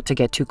him not to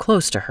get too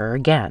close to her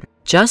again.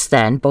 Just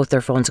then, both their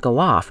phones go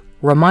off,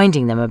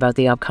 reminding them about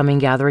the upcoming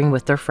gathering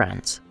with their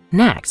friends.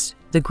 Next,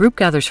 The group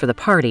gathers for the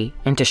party,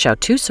 and to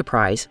Xiaotu's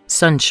surprise,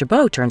 Sun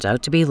Shibo turns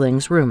out to be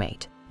Ling's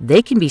roommate.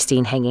 They can be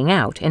seen hanging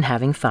out and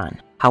having fun.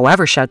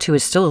 However, Xiaotu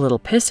is still a little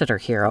pissed at her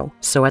hero,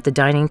 so at the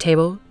dining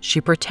table, she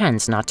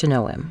pretends not to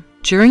know him.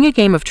 During a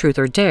game of Truth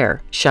or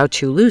Dare,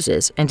 Xiaotu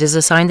loses and is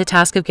assigned the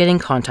task of getting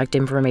contact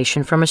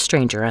information from a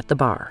stranger at the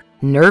bar.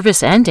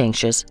 Nervous and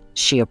anxious,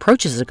 she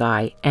approaches the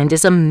guy and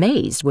is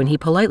amazed when he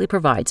politely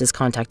provides his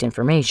contact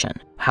information.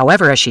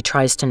 However, as she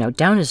tries to note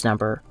down his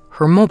number,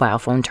 her mobile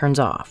phone turns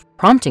off,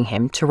 prompting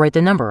him to write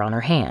the number on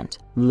her hand.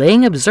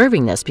 Ling,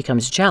 observing this,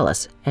 becomes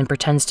jealous and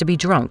pretends to be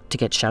drunk to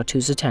get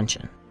Xiaotu's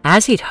attention.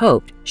 As he'd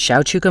hoped,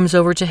 Xiaotu comes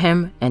over to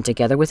him and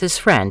together with his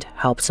friend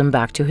helps him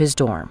back to his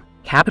dorm.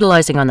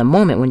 Capitalizing on the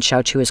moment when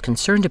Xiaotu is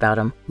concerned about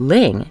him,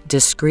 Ling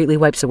discreetly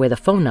wipes away the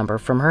phone number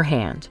from her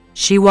hand.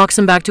 She walks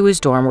him back to his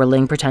dorm where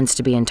Ling pretends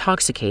to be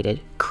intoxicated,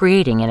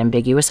 creating an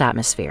ambiguous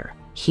atmosphere.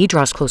 He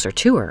draws closer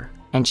to her,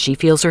 and she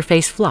feels her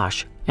face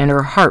flush and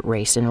her heart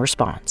race in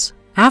response.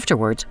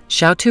 Afterwards,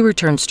 Xiaotu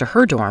returns to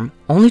her dorm,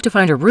 only to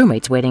find her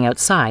roommates waiting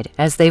outside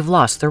as they've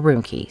lost their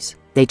room keys.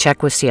 They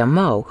check with Xia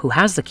Mo, who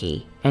has the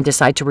key, and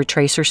decide to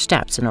retrace her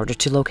steps in order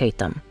to locate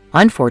them.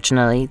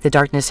 Unfortunately, the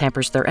darkness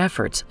hampers their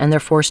efforts, and they're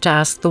forced to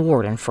ask the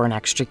warden for an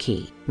extra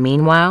key.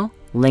 Meanwhile,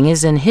 Ling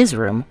is in his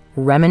room,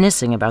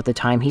 reminiscing about the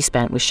time he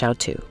spent with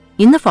Xiaotu.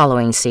 In the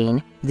following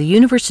scene, the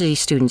University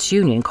Students'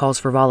 Union calls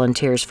for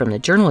volunteers from the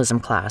journalism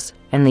class,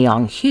 and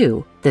Liang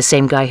Hu, the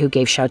same guy who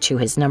gave Xiaotu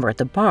his number at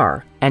the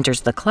bar,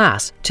 enters the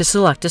class to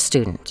select a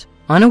student.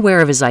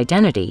 Unaware of his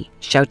identity,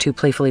 Xiaotu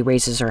playfully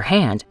raises her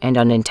hand and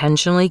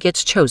unintentionally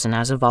gets chosen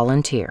as a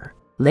volunteer.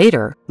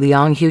 Later,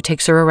 Liang Hu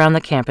takes her around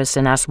the campus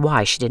and asks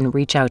why she didn't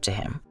reach out to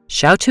him.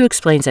 Xiaotu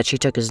explains that she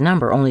took his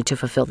number only to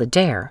fulfill the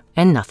dare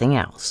and nothing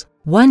else.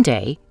 One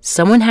day,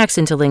 someone hacks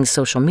into Ling's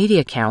social media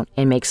account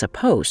and makes a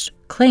post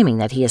claiming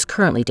that he is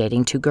currently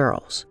dating 2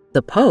 girls.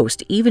 The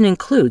post even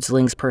includes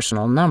Ling's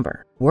personal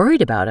number.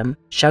 Worried about him,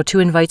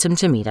 Xiaotu invites him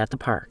to meet at the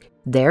park.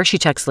 There, she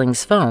checks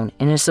Ling's phone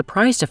and is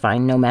surprised to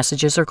find no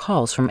messages or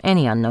calls from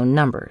any unknown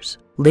numbers.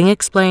 Ling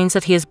explains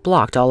that he has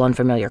blocked all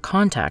unfamiliar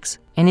contacts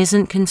and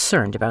isn't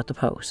concerned about the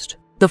post.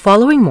 The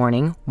following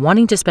morning,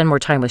 wanting to spend more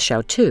time with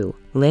Xiaotu,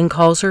 Ling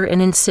calls her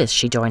and insists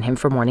she join him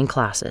for morning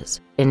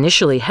classes.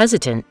 Initially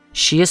hesitant,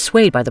 she is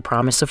swayed by the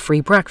promise of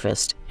free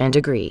breakfast and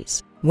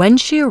agrees. When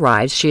she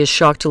arrives, she is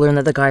shocked to learn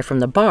that the guy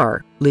from the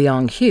bar,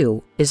 Liang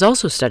Hu, is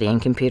also studying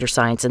computer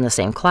science in the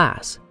same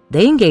class.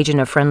 They engage in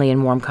a friendly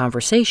and warm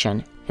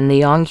conversation, and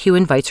Liang Hu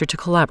invites her to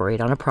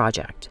collaborate on a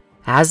project.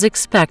 As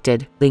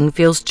expected, Ling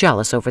feels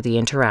jealous over the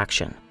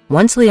interaction.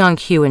 Once Liang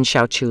Hu and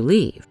Xiaotu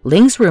leave,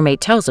 Ling's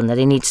roommate tells him that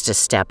he needs to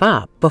step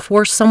up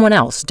before someone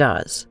else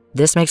does.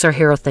 This makes our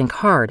hero think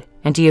hard,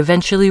 and he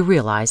eventually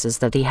realizes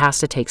that he has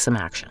to take some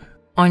action.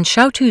 On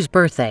Xiaotu's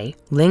birthday,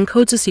 Ling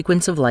codes a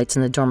sequence of lights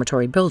in the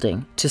dormitory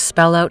building to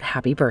spell out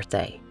happy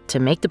birthday. To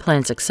make the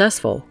plan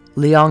successful,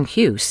 Liang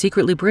Hu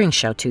secretly brings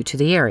Xiaotu to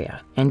the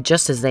area, and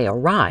just as they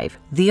arrive,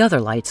 the other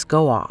lights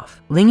go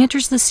off. Ling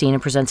enters the scene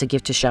and presents a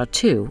gift to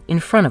Xiaotu in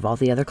front of all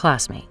the other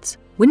classmates.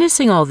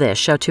 Witnessing all this,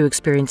 Xiaotu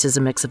experiences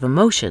a mix of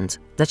emotions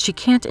that she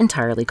can't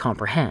entirely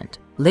comprehend.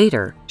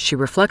 Later, she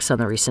reflects on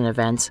the recent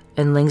events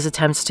and Ling's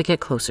attempts to get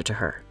closer to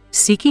her.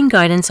 Seeking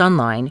guidance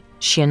online,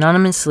 she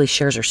anonymously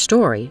shares her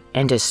story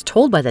and is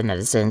told by the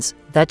netizens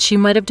that she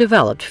might have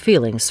developed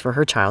feelings for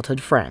her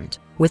childhood friend.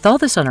 With all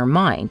this on her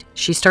mind,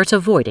 she starts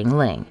avoiding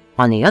Ling.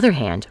 On the other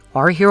hand,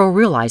 our hero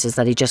realizes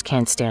that he just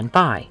can't stand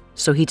by,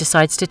 so he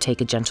decides to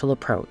take a gentle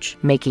approach,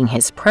 making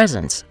his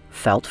presence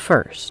felt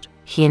first.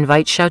 He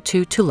invites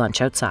Xiaotu to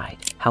lunch outside.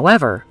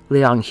 However,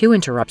 Liang Hu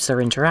interrupts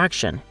their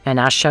interaction and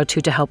asks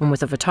Xiaotu to help him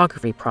with a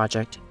photography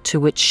project, to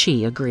which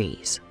she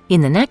agrees. In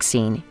the next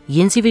scene,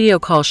 Yinzi video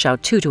calls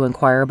Xiaotu to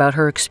inquire about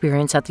her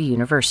experience at the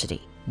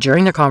university.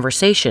 During their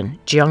conversation,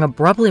 Jiang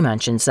abruptly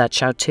mentions that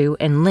Xiaotu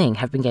and Ling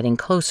have been getting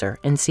closer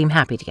and seem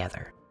happy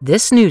together.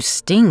 This news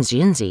stings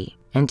Yinzi,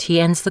 and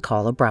he ends the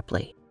call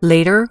abruptly.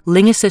 Later,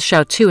 Ling assists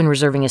Xiaotu in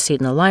reserving a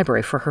seat in the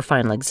library for her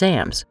final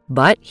exams,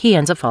 but he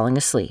ends up falling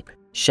asleep.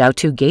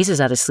 Xiaotu gazes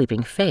at his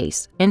sleeping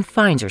face and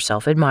finds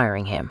herself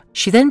admiring him.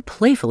 She then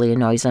playfully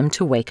annoys him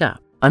to wake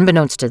up.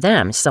 Unbeknownst to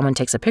them, someone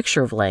takes a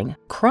picture of Ling,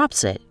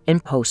 crops it,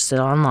 and posts it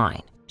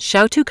online.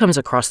 Xiaotu comes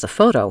across the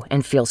photo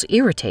and feels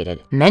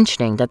irritated,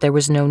 mentioning that there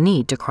was no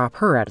need to crop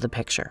her out of the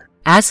picture.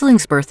 As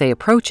Ling's birthday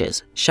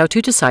approaches,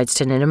 Xiaotu decides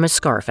to knit him a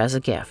scarf as a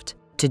gift.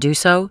 To do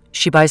so,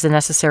 she buys the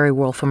necessary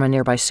wool from a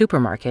nearby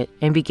supermarket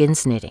and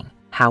begins knitting.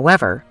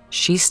 However,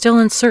 she's still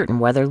uncertain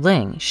whether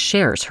Ling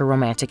shares her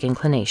romantic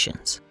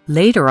inclinations.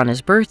 Later on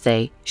his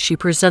birthday, she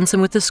presents him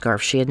with the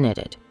scarf she had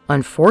knitted.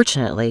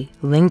 Unfortunately,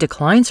 Ling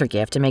declines her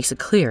gift and makes it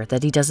clear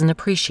that he doesn't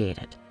appreciate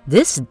it.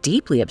 This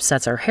deeply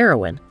upsets our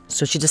heroine,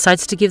 so she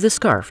decides to give the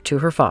scarf to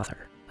her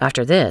father.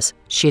 After this,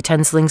 she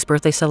attends Ling's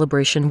birthday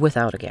celebration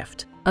without a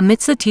gift.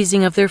 Amidst the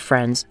teasing of their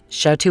friends,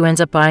 Xiaotu ends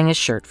up buying a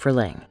shirt for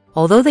Ling.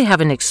 Although they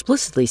haven't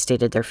explicitly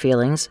stated their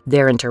feelings,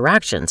 their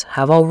interactions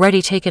have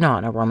already taken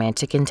on a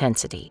romantic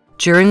intensity.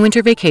 During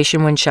winter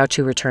vacation when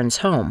Xiaotu returns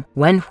home,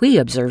 Wen Hui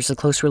observes the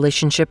close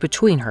relationship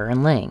between her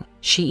and Ling.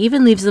 She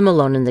even leaves them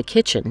alone in the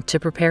kitchen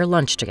to prepare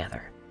lunch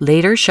together.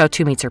 Later,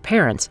 Xiaotu meets her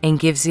parents and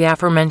gives the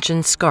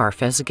aforementioned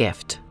scarf as a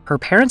gift. Her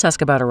parents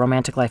ask about her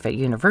romantic life at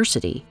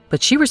university,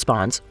 but she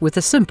responds with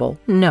a simple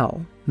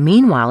no.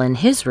 Meanwhile, in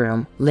his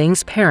room,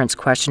 Ling's parents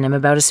question him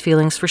about his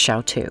feelings for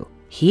Xiaotu.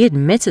 He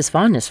admits his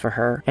fondness for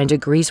her and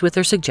agrees with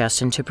their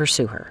suggestion to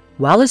pursue her.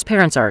 While his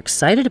parents are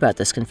excited about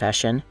this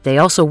confession, they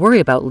also worry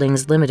about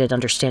Ling's limited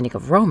understanding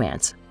of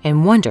romance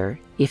and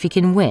wonder if he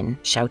can win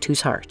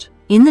Xiaotu's heart.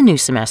 In the new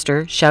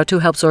semester,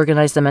 Xiaotu helps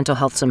organize the mental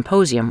health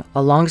symposium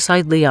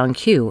alongside Liang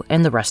Hu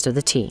and the rest of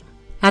the team.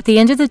 At the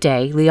end of the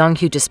day, Liang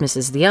Hu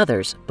dismisses the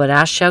others, but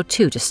asks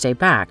Xiaotu to stay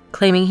back,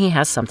 claiming he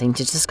has something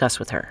to discuss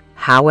with her.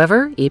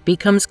 However, it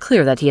becomes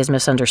clear that he has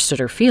misunderstood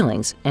her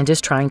feelings and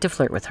is trying to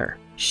flirt with her.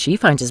 She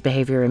finds his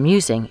behavior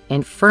amusing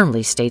and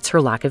firmly states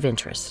her lack of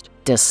interest.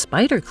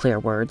 Despite her clear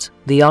words,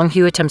 Liang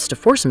Hu attempts to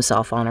force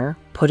himself on her,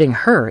 putting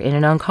her in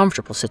an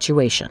uncomfortable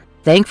situation.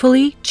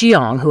 Thankfully,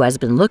 Jiang, who has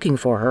been looking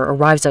for her,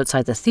 arrives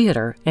outside the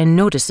theater and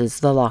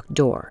notices the locked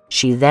door.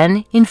 She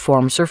then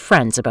informs her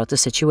friends about the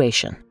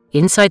situation.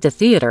 Inside the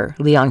theater,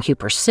 Liang Hu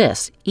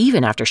persists,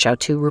 even after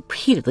Xiaotu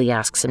repeatedly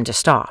asks him to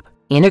stop.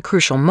 In a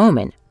crucial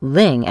moment,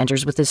 Ling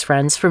enters with his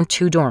friends from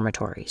 2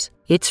 dormitories.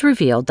 It's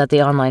revealed that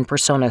the online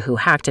persona who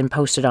hacked and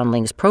posted on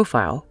Ling's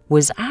profile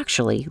was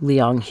actually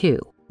Liang Hu.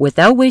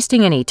 Without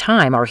wasting any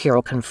time, our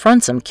hero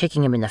confronts him,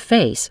 kicking him in the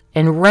face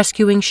and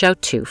rescuing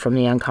Xiaotu from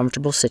the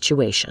uncomfortable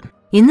situation.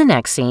 In the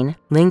next scene,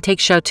 Ling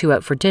takes Xiaotu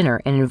out for dinner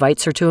and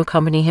invites her to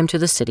accompany him to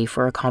the city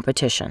for a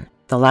competition.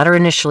 The latter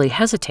initially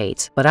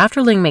hesitates, but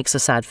after Ling makes a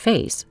sad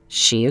face,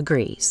 she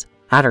agrees.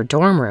 At her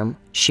dorm room,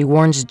 she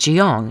warns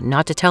Jiang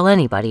not to tell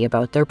anybody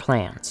about their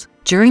plans.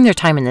 During their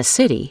time in the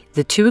city,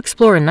 the two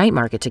explore a night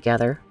market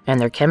together, and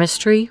their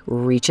chemistry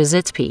reaches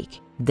its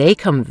peak. They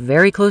come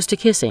very close to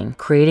kissing,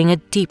 creating a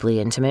deeply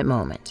intimate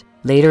moment.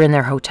 Later in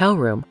their hotel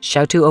room,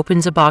 Xiaotu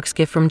opens a box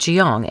gift from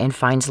Jiang and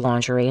finds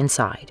lingerie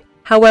inside.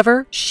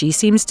 However, she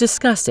seems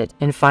disgusted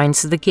and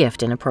finds the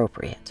gift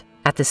inappropriate.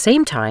 At the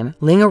same time,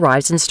 Ling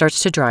arrives and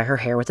starts to dry her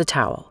hair with a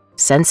towel.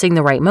 Sensing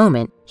the right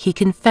moment, he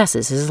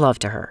confesses his love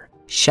to her.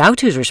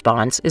 Xiaotu's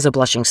response is a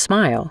blushing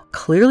smile,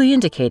 clearly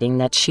indicating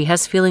that she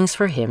has feelings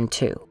for him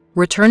too.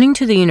 Returning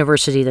to the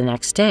university the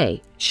next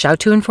day,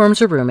 Xiaotu informs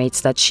her roommates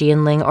that she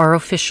and Ling are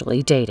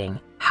officially dating.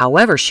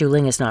 However,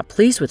 Ling is not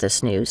pleased with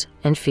this news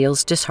and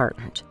feels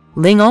disheartened.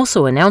 Ling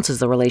also announces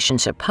the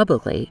relationship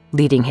publicly,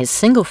 leading his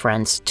single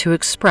friends to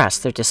express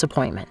their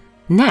disappointment.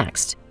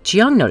 Next,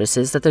 Jiang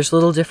notices that there's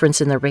little difference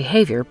in their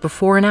behavior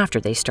before and after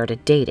they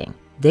started dating.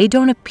 They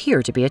don't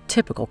appear to be a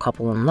typical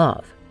couple in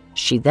love.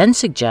 She then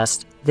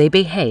suggests they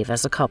behave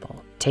as a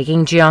couple.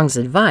 Taking Jiang's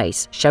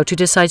advice, Xiaotu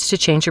decides to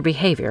change her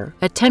behavior,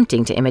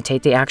 attempting to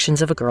imitate the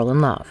actions of a girl in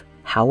love.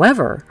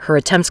 However, her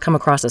attempts come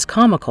across as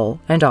comical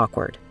and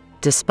awkward.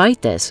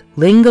 Despite this,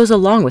 Ling goes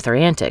along with her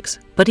antics,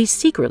 but he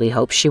secretly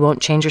hopes she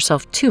won't change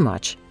herself too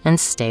much and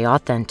stay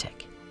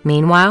authentic.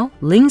 Meanwhile,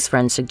 Ling's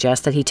friends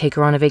suggest that he take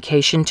her on a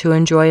vacation to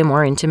enjoy a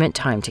more intimate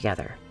time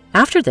together.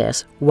 After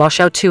this, while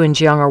Xiaotu and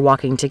Jiang are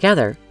walking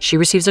together, she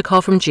receives a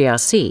call from Jia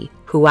Si,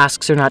 who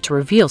asks her not to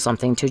reveal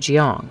something to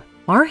Jiang.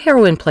 Our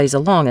heroine plays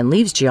along and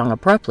leaves Jiang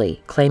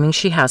abruptly, claiming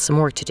she has some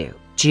work to do.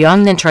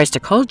 Jiang then tries to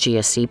call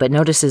Jia Si but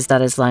notices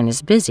that his line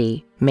is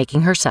busy,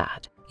 making her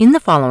sad. In the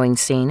following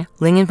scene,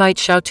 Ling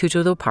invites Xiaotu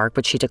to the park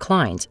but she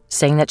declines,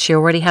 saying that she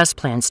already has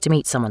plans to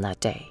meet someone that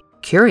day.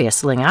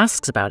 Curious, Ling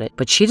asks about it,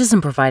 but she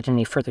doesn't provide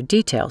any further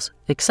details,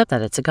 except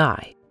that it's a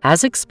guy.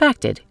 As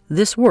expected,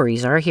 this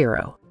worries our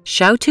hero.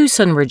 Xiaotu's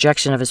sudden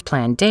rejection of his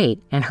planned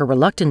date and her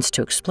reluctance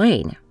to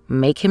explain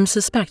make him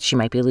suspect she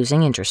might be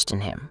losing interest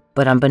in him.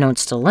 But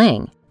unbeknownst to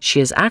Ling, she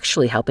is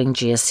actually helping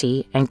Jia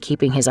Si and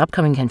keeping his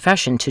upcoming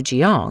confession to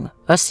Jiang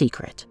a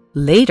secret.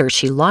 Later,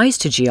 she lies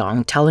to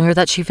Jiang, telling her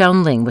that she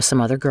found Ling with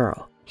some other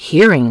girl.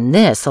 Hearing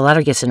this, the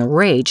latter gets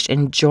enraged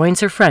and joins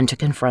her friend to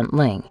confront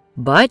Ling.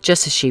 But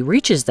just as she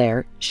reaches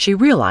there, she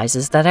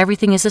realizes that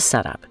everything is a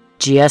setup.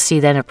 Jia Si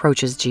then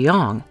approaches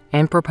Jiang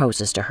and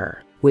proposes to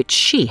her, which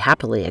she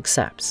happily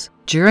accepts.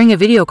 During a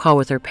video call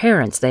with her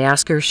parents, they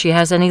ask her if she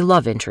has any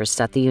love interests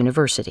at the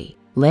university.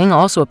 Ling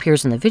also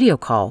appears in the video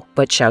call,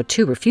 but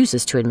Xiaotu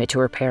refuses to admit to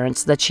her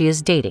parents that she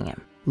is dating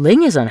him.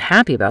 Ling is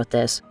unhappy about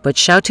this, but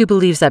Xiaotu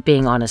believes that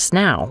being honest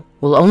now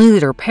will only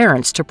lead her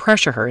parents to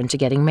pressure her into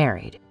getting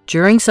married.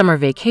 During summer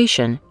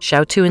vacation,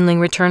 Xiaotu and Ling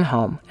return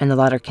home, and the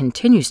latter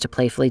continues to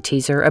playfully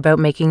tease her about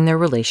making their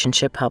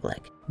relationship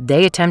public.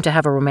 They attempt to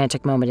have a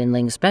romantic moment in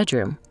Ling's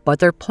bedroom, but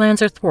their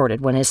plans are thwarted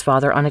when his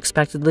father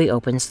unexpectedly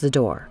opens the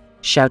door.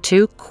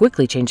 Xiaotu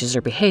quickly changes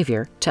her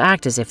behavior to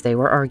act as if they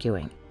were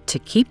arguing. To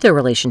keep their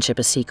relationship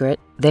a secret,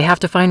 they have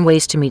to find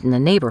ways to meet in the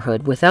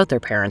neighborhood without their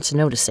parents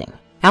noticing.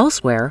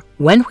 Elsewhere,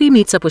 Wen Hui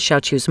meets up with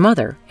Xiaotu's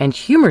mother and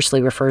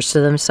humorously refers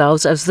to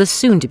themselves as the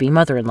soon-to-be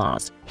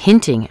mother-in-laws,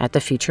 hinting at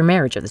the future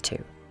marriage of the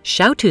two.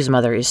 Xiaotu's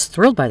mother is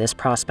thrilled by this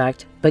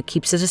prospect, but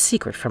keeps it a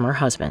secret from her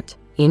husband.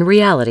 In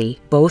reality,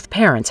 both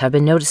parents have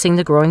been noticing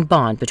the growing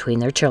bond between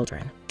their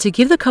children. To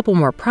give the couple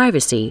more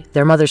privacy,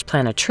 their mothers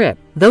plan a trip,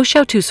 though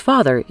Xiaotu's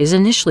father is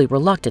initially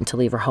reluctant to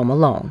leave her home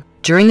alone.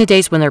 During the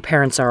days when their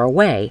parents are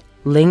away,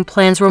 Ling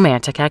plans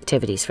romantic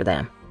activities for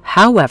them.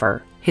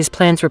 However, his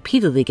plans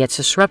repeatedly get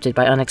disrupted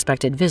by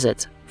unexpected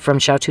visits from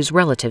Xiaotu's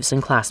relatives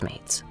and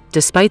classmates.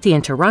 Despite the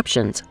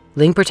interruptions,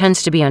 Ling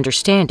pretends to be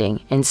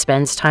understanding and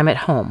spends time at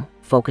home,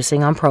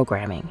 focusing on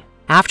programming.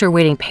 After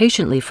waiting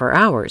patiently for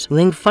hours,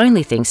 Ling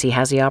finally thinks he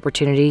has the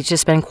opportunity to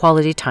spend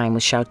quality time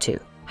with Xiaotu.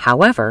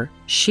 However,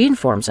 she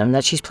informs him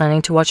that she's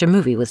planning to watch a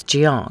movie with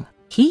Jiang.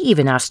 He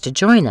even asks to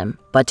join them,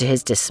 but to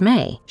his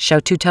dismay,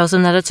 Xiaotu tells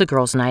him that it's a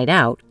girls' night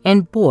out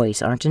and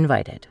boys aren't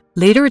invited.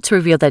 Later, it's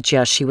revealed that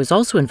Jiaxi was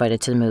also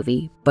invited to the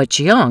movie, but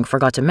Jiang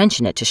forgot to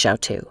mention it to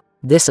Xiaotu.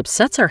 This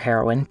upsets our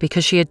heroine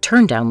because she had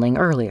turned down Ling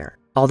earlier.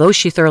 Although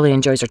she thoroughly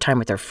enjoys her time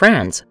with her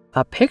friends,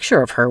 a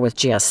picture of her with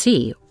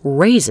Jiaxi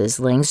raises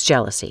Ling's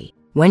jealousy.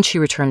 When she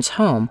returns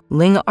home,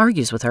 Ling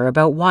argues with her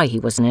about why he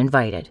wasn't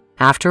invited.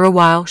 After a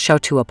while,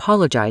 Xiaotu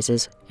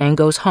apologizes and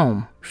goes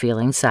home,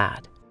 feeling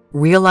sad.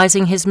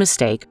 Realizing his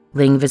mistake,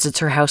 Ling visits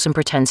her house and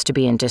pretends to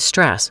be in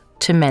distress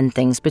to mend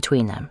things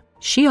between them.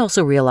 She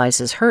also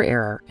realizes her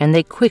error and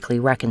they quickly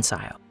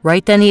reconcile.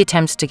 Right then, he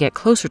attempts to get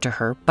closer to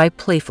her by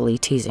playfully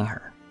teasing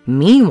her.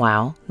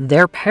 Meanwhile,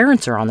 their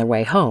parents are on their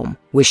way home,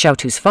 with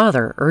Xiaotu's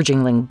father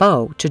urging Ling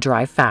Bo to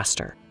drive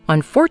faster.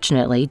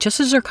 Unfortunately, just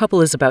as their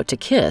couple is about to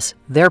kiss,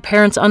 their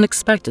parents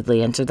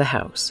unexpectedly enter the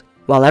house.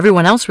 While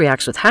everyone else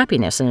reacts with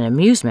happiness and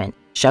amusement,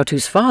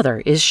 Xiaotu's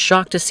father is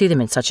shocked to see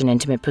them in such an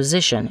intimate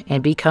position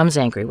and becomes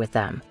angry with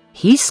them.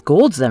 He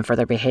scolds them for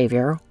their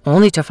behavior,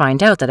 only to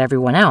find out that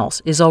everyone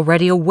else is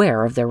already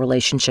aware of their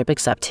relationship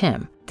except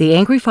him. The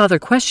angry father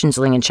questions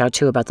Ling and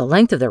Xiaotu about the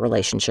length of their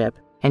relationship,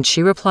 and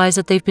she replies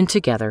that they've been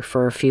together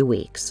for a few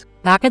weeks.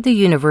 Back at the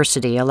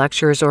university, a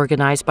lecture is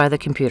organized by the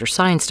computer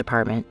science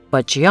department,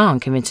 but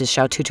Jiang convinces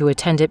Xiaotu to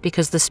attend it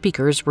because the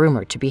speaker is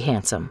rumored to be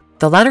handsome.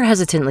 The latter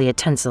hesitantly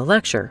attends the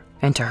lecture,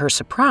 and to her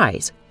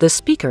surprise, the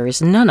speaker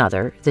is none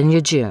other than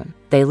Yejun.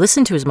 They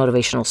listen to his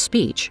motivational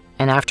speech,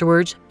 and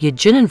afterwards,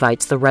 Yejun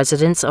invites the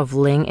residents of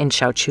Ling and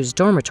Xiaotu's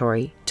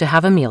dormitory to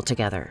have a meal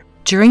together.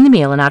 During the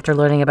meal and after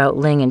learning about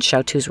Ling and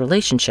Xiaotu's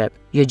relationship,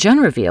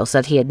 Yejun reveals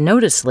that he had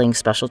noticed Ling's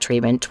special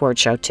treatment toward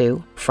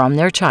Xiaotu from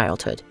their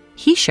childhood.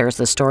 He shares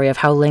the story of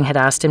how Ling had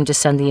asked him to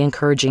send the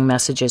encouraging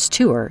messages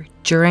to her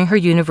during her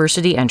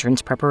university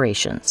entrance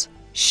preparations.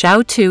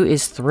 Xiaotu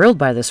is thrilled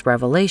by this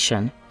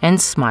revelation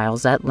and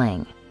smiles at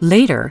Ling.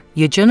 Later,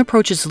 Yejun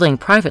approaches Ling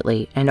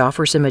privately and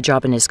offers him a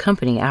job in his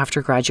company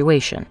after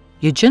graduation.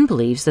 Yejun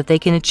believes that they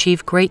can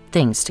achieve great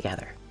things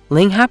together.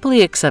 Ling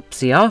happily accepts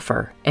the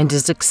offer and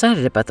is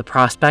excited about the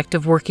prospect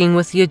of working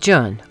with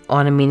Yejun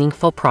on a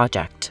meaningful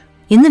project.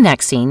 In the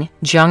next scene,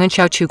 Jiang and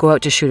Xiaotu go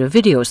out to shoot a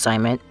video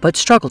assignment but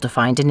struggle to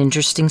find an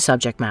interesting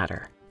subject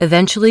matter.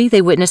 Eventually,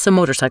 they witness a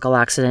motorcycle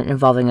accident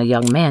involving a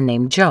young man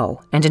named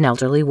Joe and an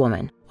elderly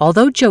woman.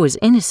 Although Joe is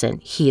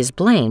innocent, he is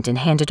blamed and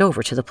handed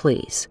over to the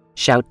police.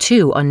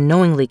 Xiaotu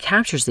unknowingly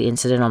captures the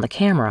incident on the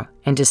camera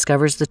and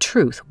discovers the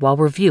truth while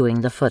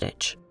reviewing the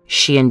footage.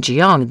 She and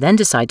Jiang then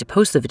decide to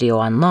post the video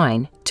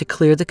online to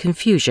clear the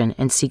confusion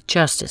and seek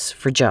justice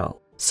for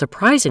Joe.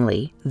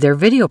 Surprisingly, their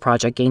video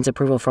project gains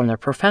approval from their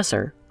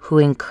professor, who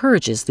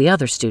encourages the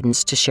other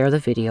students to share the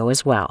video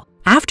as well.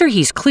 After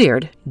he's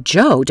cleared,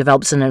 Joe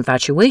develops an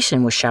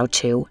infatuation with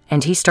Xiaotu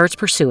and he starts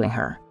pursuing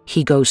her.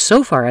 He goes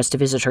so far as to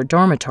visit her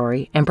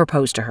dormitory and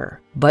propose to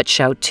her, but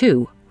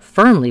Xiaotu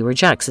firmly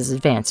rejects his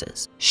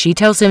advances. She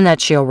tells him that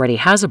she already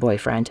has a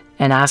boyfriend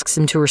and asks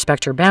him to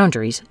respect her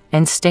boundaries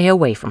and stay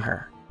away from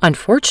her.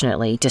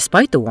 Unfortunately,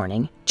 despite the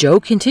warning, Joe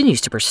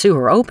continues to pursue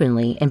her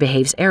openly and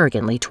behaves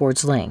arrogantly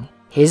towards Ling.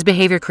 His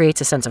behavior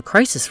creates a sense of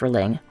crisis for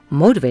Ling,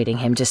 motivating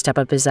him to step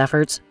up his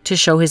efforts to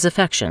show his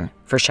affection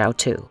for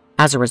Xiaotu.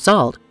 As a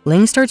result,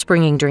 Ling starts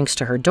bringing drinks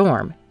to her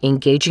dorm,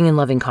 engaging in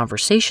loving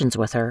conversations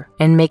with her,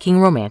 and making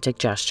romantic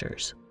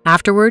gestures.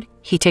 Afterward,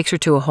 he takes her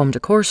to a home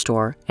decor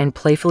store and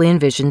playfully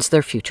envisions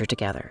their future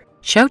together.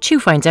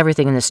 Xiaotu finds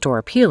everything in the store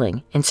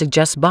appealing and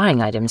suggests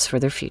buying items for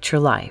their future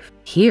life.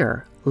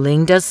 Here,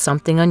 Ling does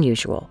something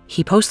unusual.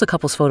 He posts the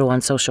couple's photo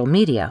on social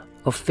media,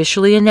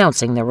 officially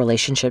announcing their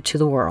relationship to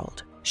the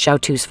world.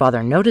 Xiaotu's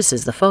father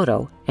notices the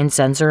photo and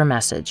sends her a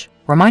message,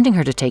 reminding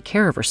her to take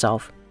care of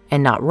herself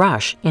and not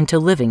rush into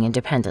living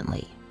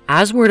independently.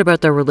 As word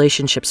about their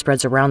relationship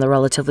spreads around the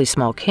relatively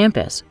small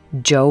campus,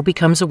 Joe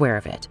becomes aware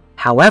of it.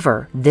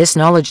 However, this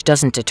knowledge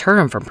doesn't deter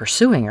him from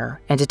pursuing her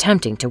and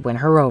attempting to win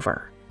her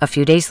over. A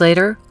few days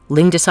later,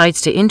 Ling decides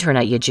to intern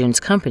at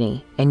Yejun's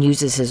company and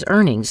uses his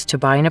earnings to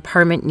buy an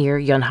apartment near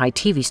Yunhai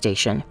TV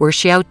station where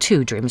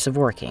Xiaotu dreams of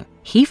working.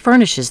 He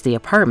furnishes the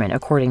apartment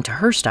according to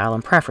her style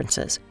and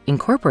preferences,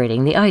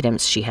 incorporating the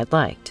items she had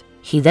liked.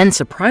 He then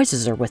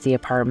surprises her with the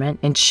apartment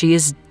and she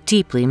is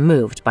deeply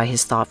moved by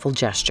his thoughtful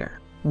gesture.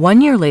 1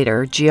 year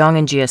later, Jiang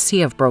and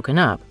Jiaxi have broken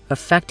up,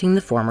 affecting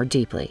the former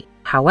deeply.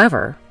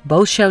 However,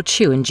 both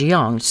Xiaotu and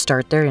Jiang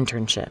start their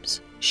internships.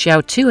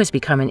 Xiao Tu has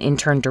become an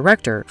intern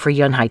director for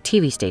Yunhai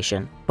TV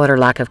station, but her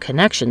lack of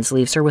connections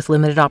leaves her with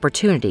limited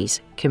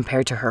opportunities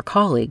compared to her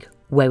colleague,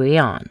 Wei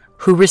Weian,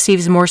 who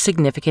receives more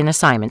significant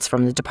assignments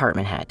from the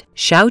department head.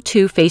 Xiao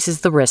Tu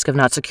faces the risk of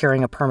not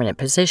securing a permanent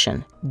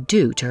position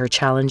due to her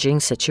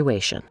challenging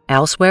situation.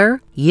 Elsewhere,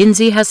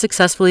 Yinzi has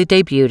successfully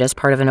debuted as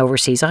part of an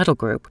overseas idol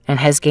group and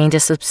has gained a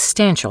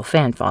substantial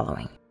fan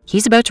following.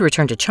 He's about to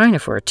return to China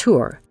for a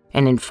tour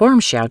and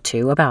informs Xiao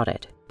Tu about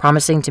it,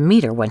 promising to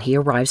meet her when he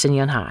arrives in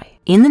Yunhai.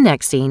 In the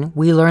next scene,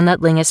 we learn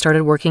that Ling has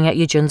started working at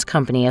Yujun's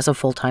company as a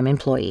full-time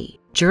employee.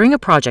 During a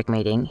project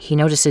meeting, he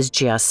notices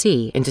Jia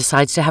Si and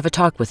decides to have a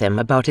talk with him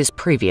about his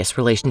previous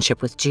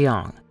relationship with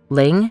Jiang.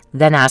 Ling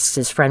then asks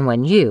his friend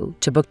Wen Yu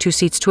to book 2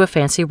 seats to a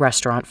fancy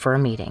restaurant for a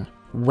meeting.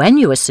 Wen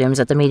Yu assumes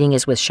that the meeting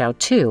is with Xiao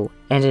Tu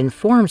and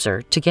informs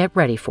her to get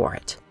ready for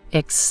it.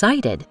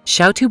 Excited,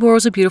 Xiao Tu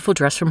borrows a beautiful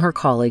dress from her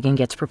colleague and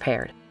gets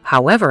prepared.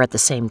 However, at the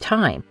same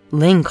time,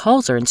 Ling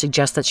calls her and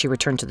suggests that she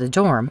return to the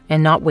dorm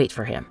and not wait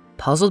for him.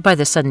 Puzzled by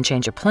this sudden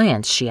change of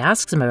plans, she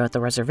asks him about the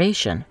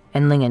reservation,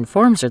 and Ling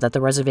informs her that the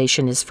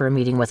reservation is for a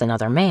meeting with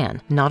another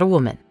man, not a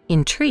woman.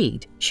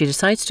 Intrigued, she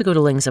decides to go to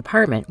Ling's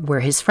apartment, where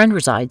his friend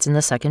resides in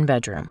the second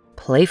bedroom.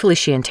 Playfully,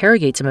 she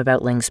interrogates him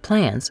about Ling's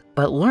plans,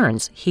 but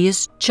learns he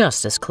is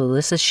just as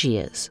clueless as she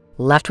is.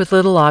 Left with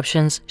little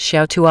options,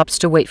 Xiao Tu opts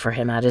to wait for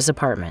him at his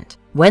apartment.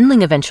 When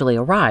Ling eventually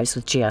arrives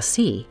with Jia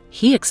Si,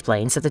 he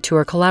explains that the two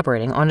are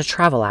collaborating on a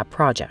travel app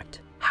project.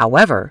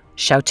 However,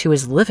 Xiao Tu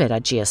is livid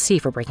at Jia Si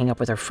for breaking up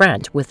with her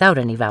friend without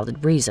any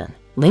valid reason.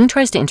 Ling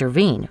tries to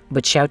intervene,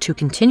 but Xiao Tu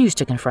continues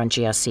to confront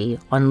Jia Si,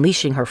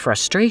 unleashing her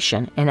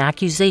frustration and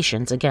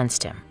accusations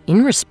against him.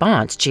 In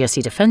response, Jia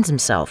Si defends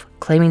himself,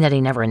 claiming that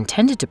he never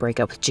intended to break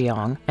up with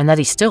Jiang and that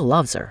he still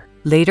loves her.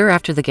 Later,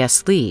 after the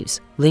guest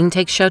leaves, Ling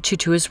takes Xiao Tu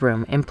to his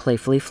room and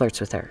playfully flirts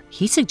with her.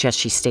 He suggests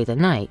she stay the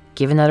night,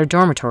 given that her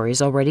dormitory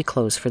is already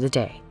closed for the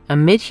day.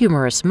 Amid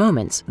humorous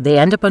moments, they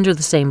end up under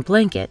the same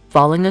blanket,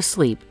 falling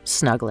asleep,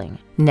 snuggling.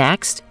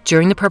 Next,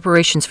 during the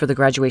preparations for the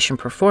graduation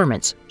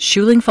performance,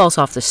 Shuling falls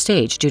off the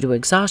stage due to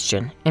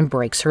exhaustion and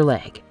breaks her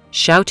leg.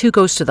 Xiao Tu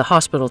goes to the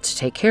hospital to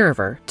take care of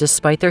her,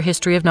 despite their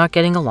history of not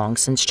getting along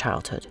since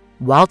childhood.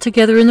 While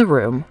together in the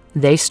room,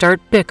 they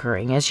start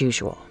bickering as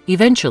usual.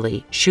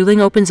 Eventually, Shuling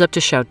opens up to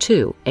Xiao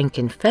Tu and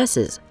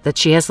confesses that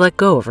she has let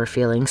go of her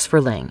feelings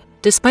for Ling.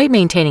 Despite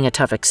maintaining a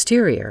tough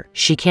exterior,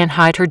 she can't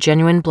hide her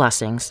genuine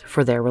blessings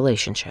for their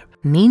relationship.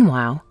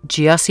 Meanwhile,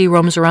 Jia Si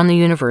roams around the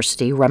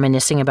university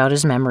reminiscing about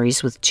his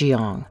memories with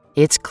Jiang.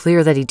 It's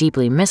clear that he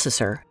deeply misses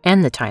her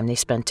and the time they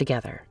spent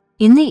together.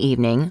 In the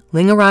evening,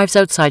 Ling arrives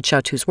outside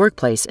Xiao Tu's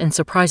workplace and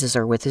surprises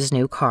her with his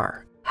new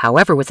car.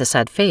 However, with a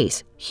sad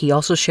face, he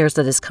also shares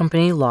that his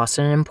company lost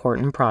an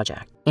important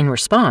project. In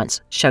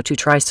response, Xiao Tu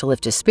tries to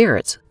lift his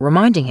spirits,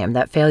 reminding him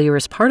that failure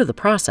is part of the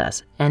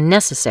process and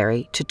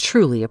necessary to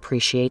truly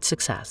appreciate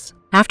success.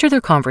 After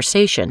their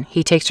conversation,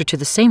 he takes her to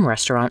the same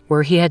restaurant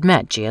where he had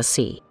met Jia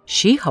Si.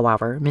 She,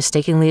 however,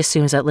 mistakenly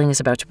assumes that Ling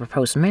is about to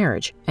propose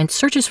marriage and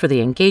searches for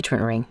the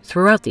engagement ring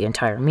throughout the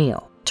entire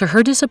meal. To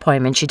her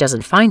disappointment, she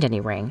doesn't find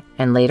any ring,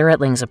 and later at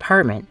Ling's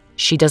apartment,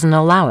 she doesn't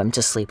allow him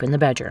to sleep in the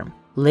bedroom.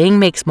 Ling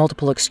makes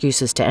multiple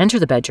excuses to enter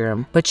the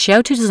bedroom, but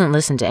Xiao Tu doesn't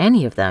listen to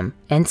any of them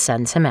and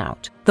sends him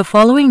out. The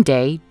following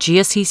day,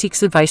 Jia Si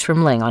seeks advice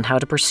from Ling on how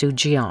to pursue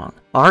Jiang.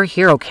 Our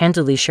hero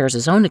candidly shares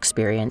his own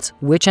experience,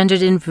 which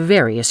ended in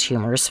various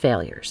humorous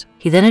failures.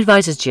 He then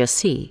advises Jia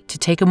Si to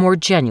take a more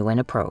genuine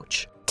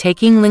approach.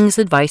 Taking Ling's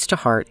advice to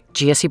heart,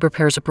 Jia Si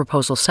prepares a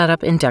proposal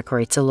setup and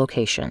decorates a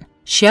location.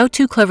 Xiao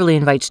Tu cleverly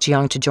invites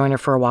Jiang to join her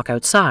for a walk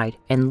outside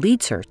and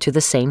leads her to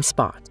the same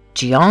spot.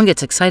 Jiang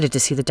gets excited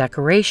to see the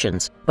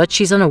decorations, but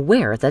she's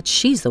unaware that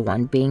she's the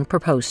one being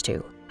proposed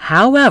to.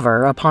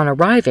 However, upon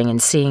arriving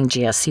and seeing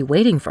Jia Si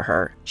waiting for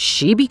her,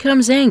 she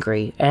becomes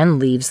angry and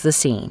leaves the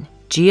scene.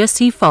 Jia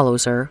Si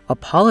follows her,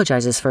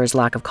 apologizes for his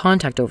lack of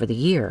contact over the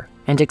year,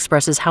 and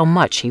expresses how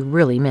much he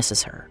really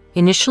misses her.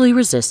 Initially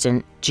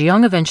resistant,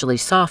 Jiang eventually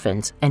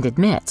softens and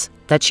admits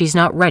that she's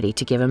not ready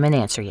to give him an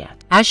answer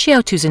yet. As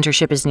Xiao Tu's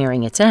internship is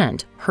nearing its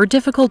end, her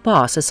difficult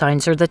boss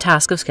assigns her the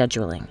task of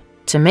scheduling.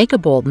 To make a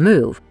bold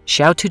move,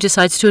 Xiao Tu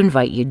decides to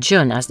invite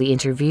Yujun as the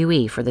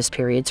interviewee for this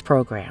period's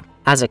program.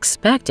 As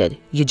expected,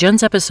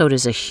 Yujun's episode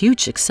is a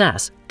huge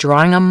success,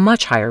 drawing a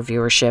much higher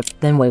viewership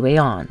than Wei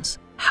Weian's.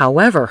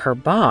 However, her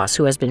boss,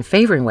 who has been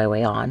favoring Wei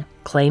Weian,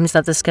 claims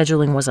that the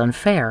scheduling was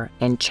unfair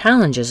and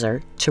challenges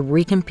her to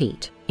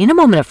recompete. In a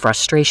moment of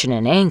frustration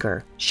and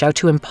anger, Xiao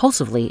Tu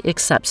impulsively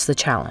accepts the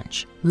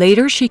challenge.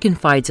 Later, she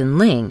confides in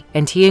Ling,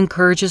 and he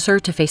encourages her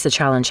to face the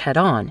challenge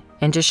head-on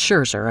and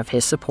assures her of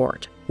his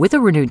support. With a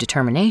renewed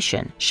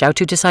determination, Xiao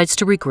Tu decides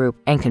to regroup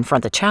and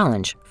confront the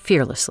challenge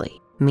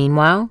fearlessly.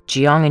 Meanwhile,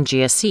 Jiang and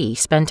Jia Si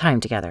spend time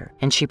together,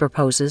 and she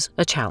proposes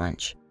a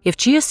challenge. If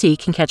Jia Si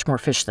can catch more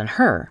fish than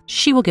her,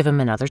 she will give him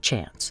another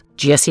chance.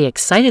 Jia Si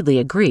excitedly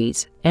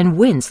agrees and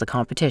wins the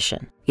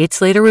competition.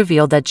 It's later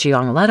revealed that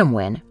Jiang let him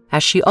win,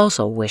 as she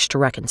also wished to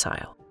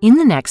reconcile. In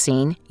the next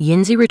scene,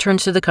 Yinzi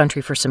returns to the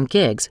country for some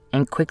gigs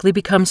and quickly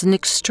becomes an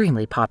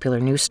extremely popular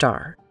new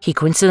star. He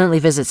coincidentally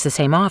visits the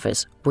same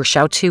office where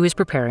Xiao Tu is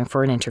preparing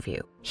for an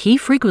interview. He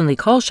frequently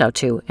calls Xiao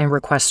Tu and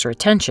requests her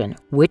attention,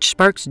 which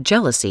sparks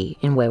jealousy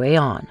in Wei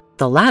Weian.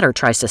 The latter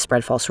tries to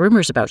spread false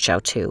rumors about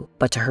Xiao Tu,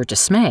 but to her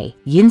dismay,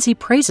 Yinzi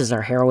praises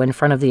our hero in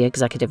front of the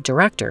executive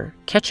director,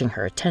 catching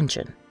her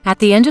attention. At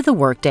the end of the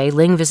workday,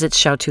 Ling visits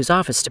Xiao Tu's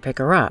office to pick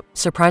her up,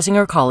 surprising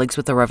her colleagues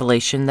with the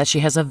revelation that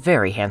she has a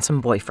very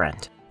handsome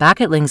boyfriend. Back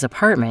at Ling's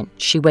apartment,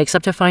 she wakes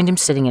up to find him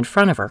sitting in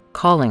front of her,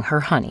 calling her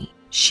honey.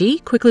 She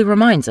quickly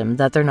reminds him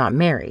that they're not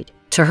married.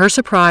 To her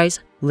surprise,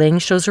 Ling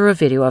shows her a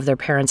video of their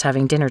parents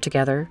having dinner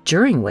together,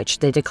 during which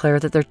they declare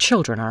that their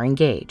children are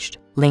engaged.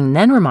 Ling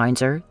then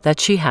reminds her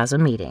that she has a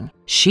meeting.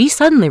 She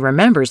suddenly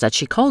remembers that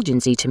she called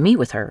Yinzi to meet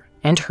with her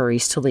and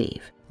hurries to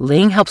leave.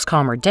 Ling helps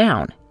calm her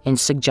down and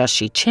suggests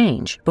she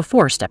change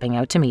before stepping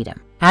out to meet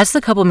him. As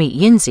the couple meet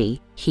Yinzi,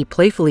 he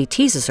playfully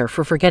teases her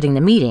for forgetting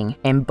the meeting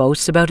and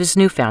boasts about his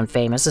newfound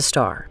fame as a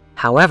star.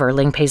 However,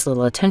 Ling pays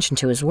little attention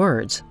to his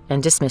words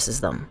and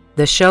dismisses them.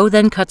 The show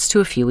then cuts to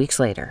a few weeks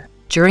later.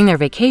 During their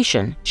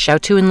vacation, Xiao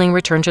Tu and Ling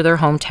return to their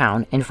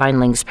hometown and find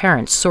Ling's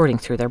parents sorting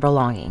through their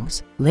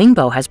belongings.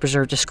 Lingbo has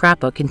preserved a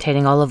scrapbook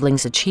containing all of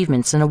Ling's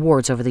achievements and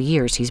awards over the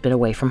years he's been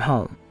away from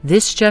home.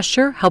 This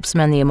gesture helps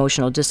mend the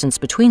emotional distance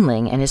between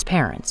Ling and his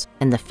parents,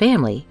 and the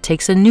family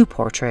takes a new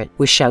portrait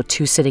with Xiao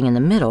Tu sitting in the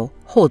middle,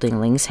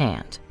 holding Ling's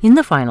hand. In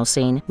the final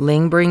scene,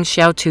 Ling brings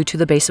Xiao Tu to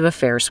the base of a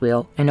Ferris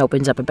wheel and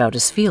opens up about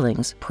his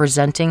feelings,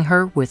 presenting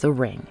her with a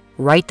ring.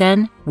 Right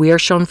then, we are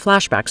shown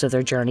flashbacks of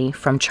their journey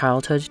from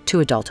childhood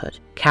to adulthood,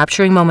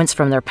 capturing moments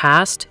from their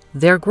past,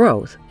 their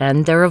growth,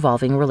 and their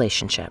evolving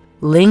relationship.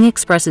 Ling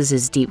expresses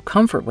his deep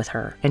comfort with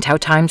her and how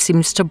time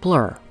seems to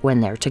blur when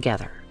they're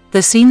together.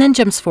 The scene then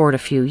jumps forward a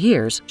few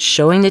years,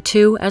 showing the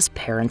two as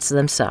parents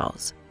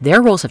themselves.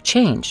 Their roles have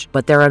changed,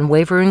 but their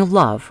unwavering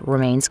love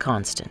remains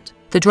constant.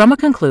 The drama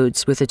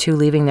concludes with the two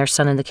leaving their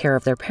son in the care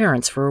of their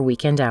parents for a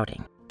weekend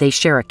outing. They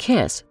share a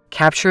kiss,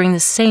 capturing the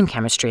same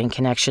chemistry and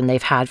connection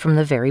they've had from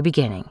the very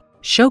beginning,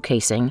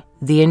 showcasing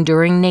the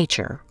enduring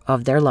nature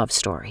of their love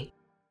story.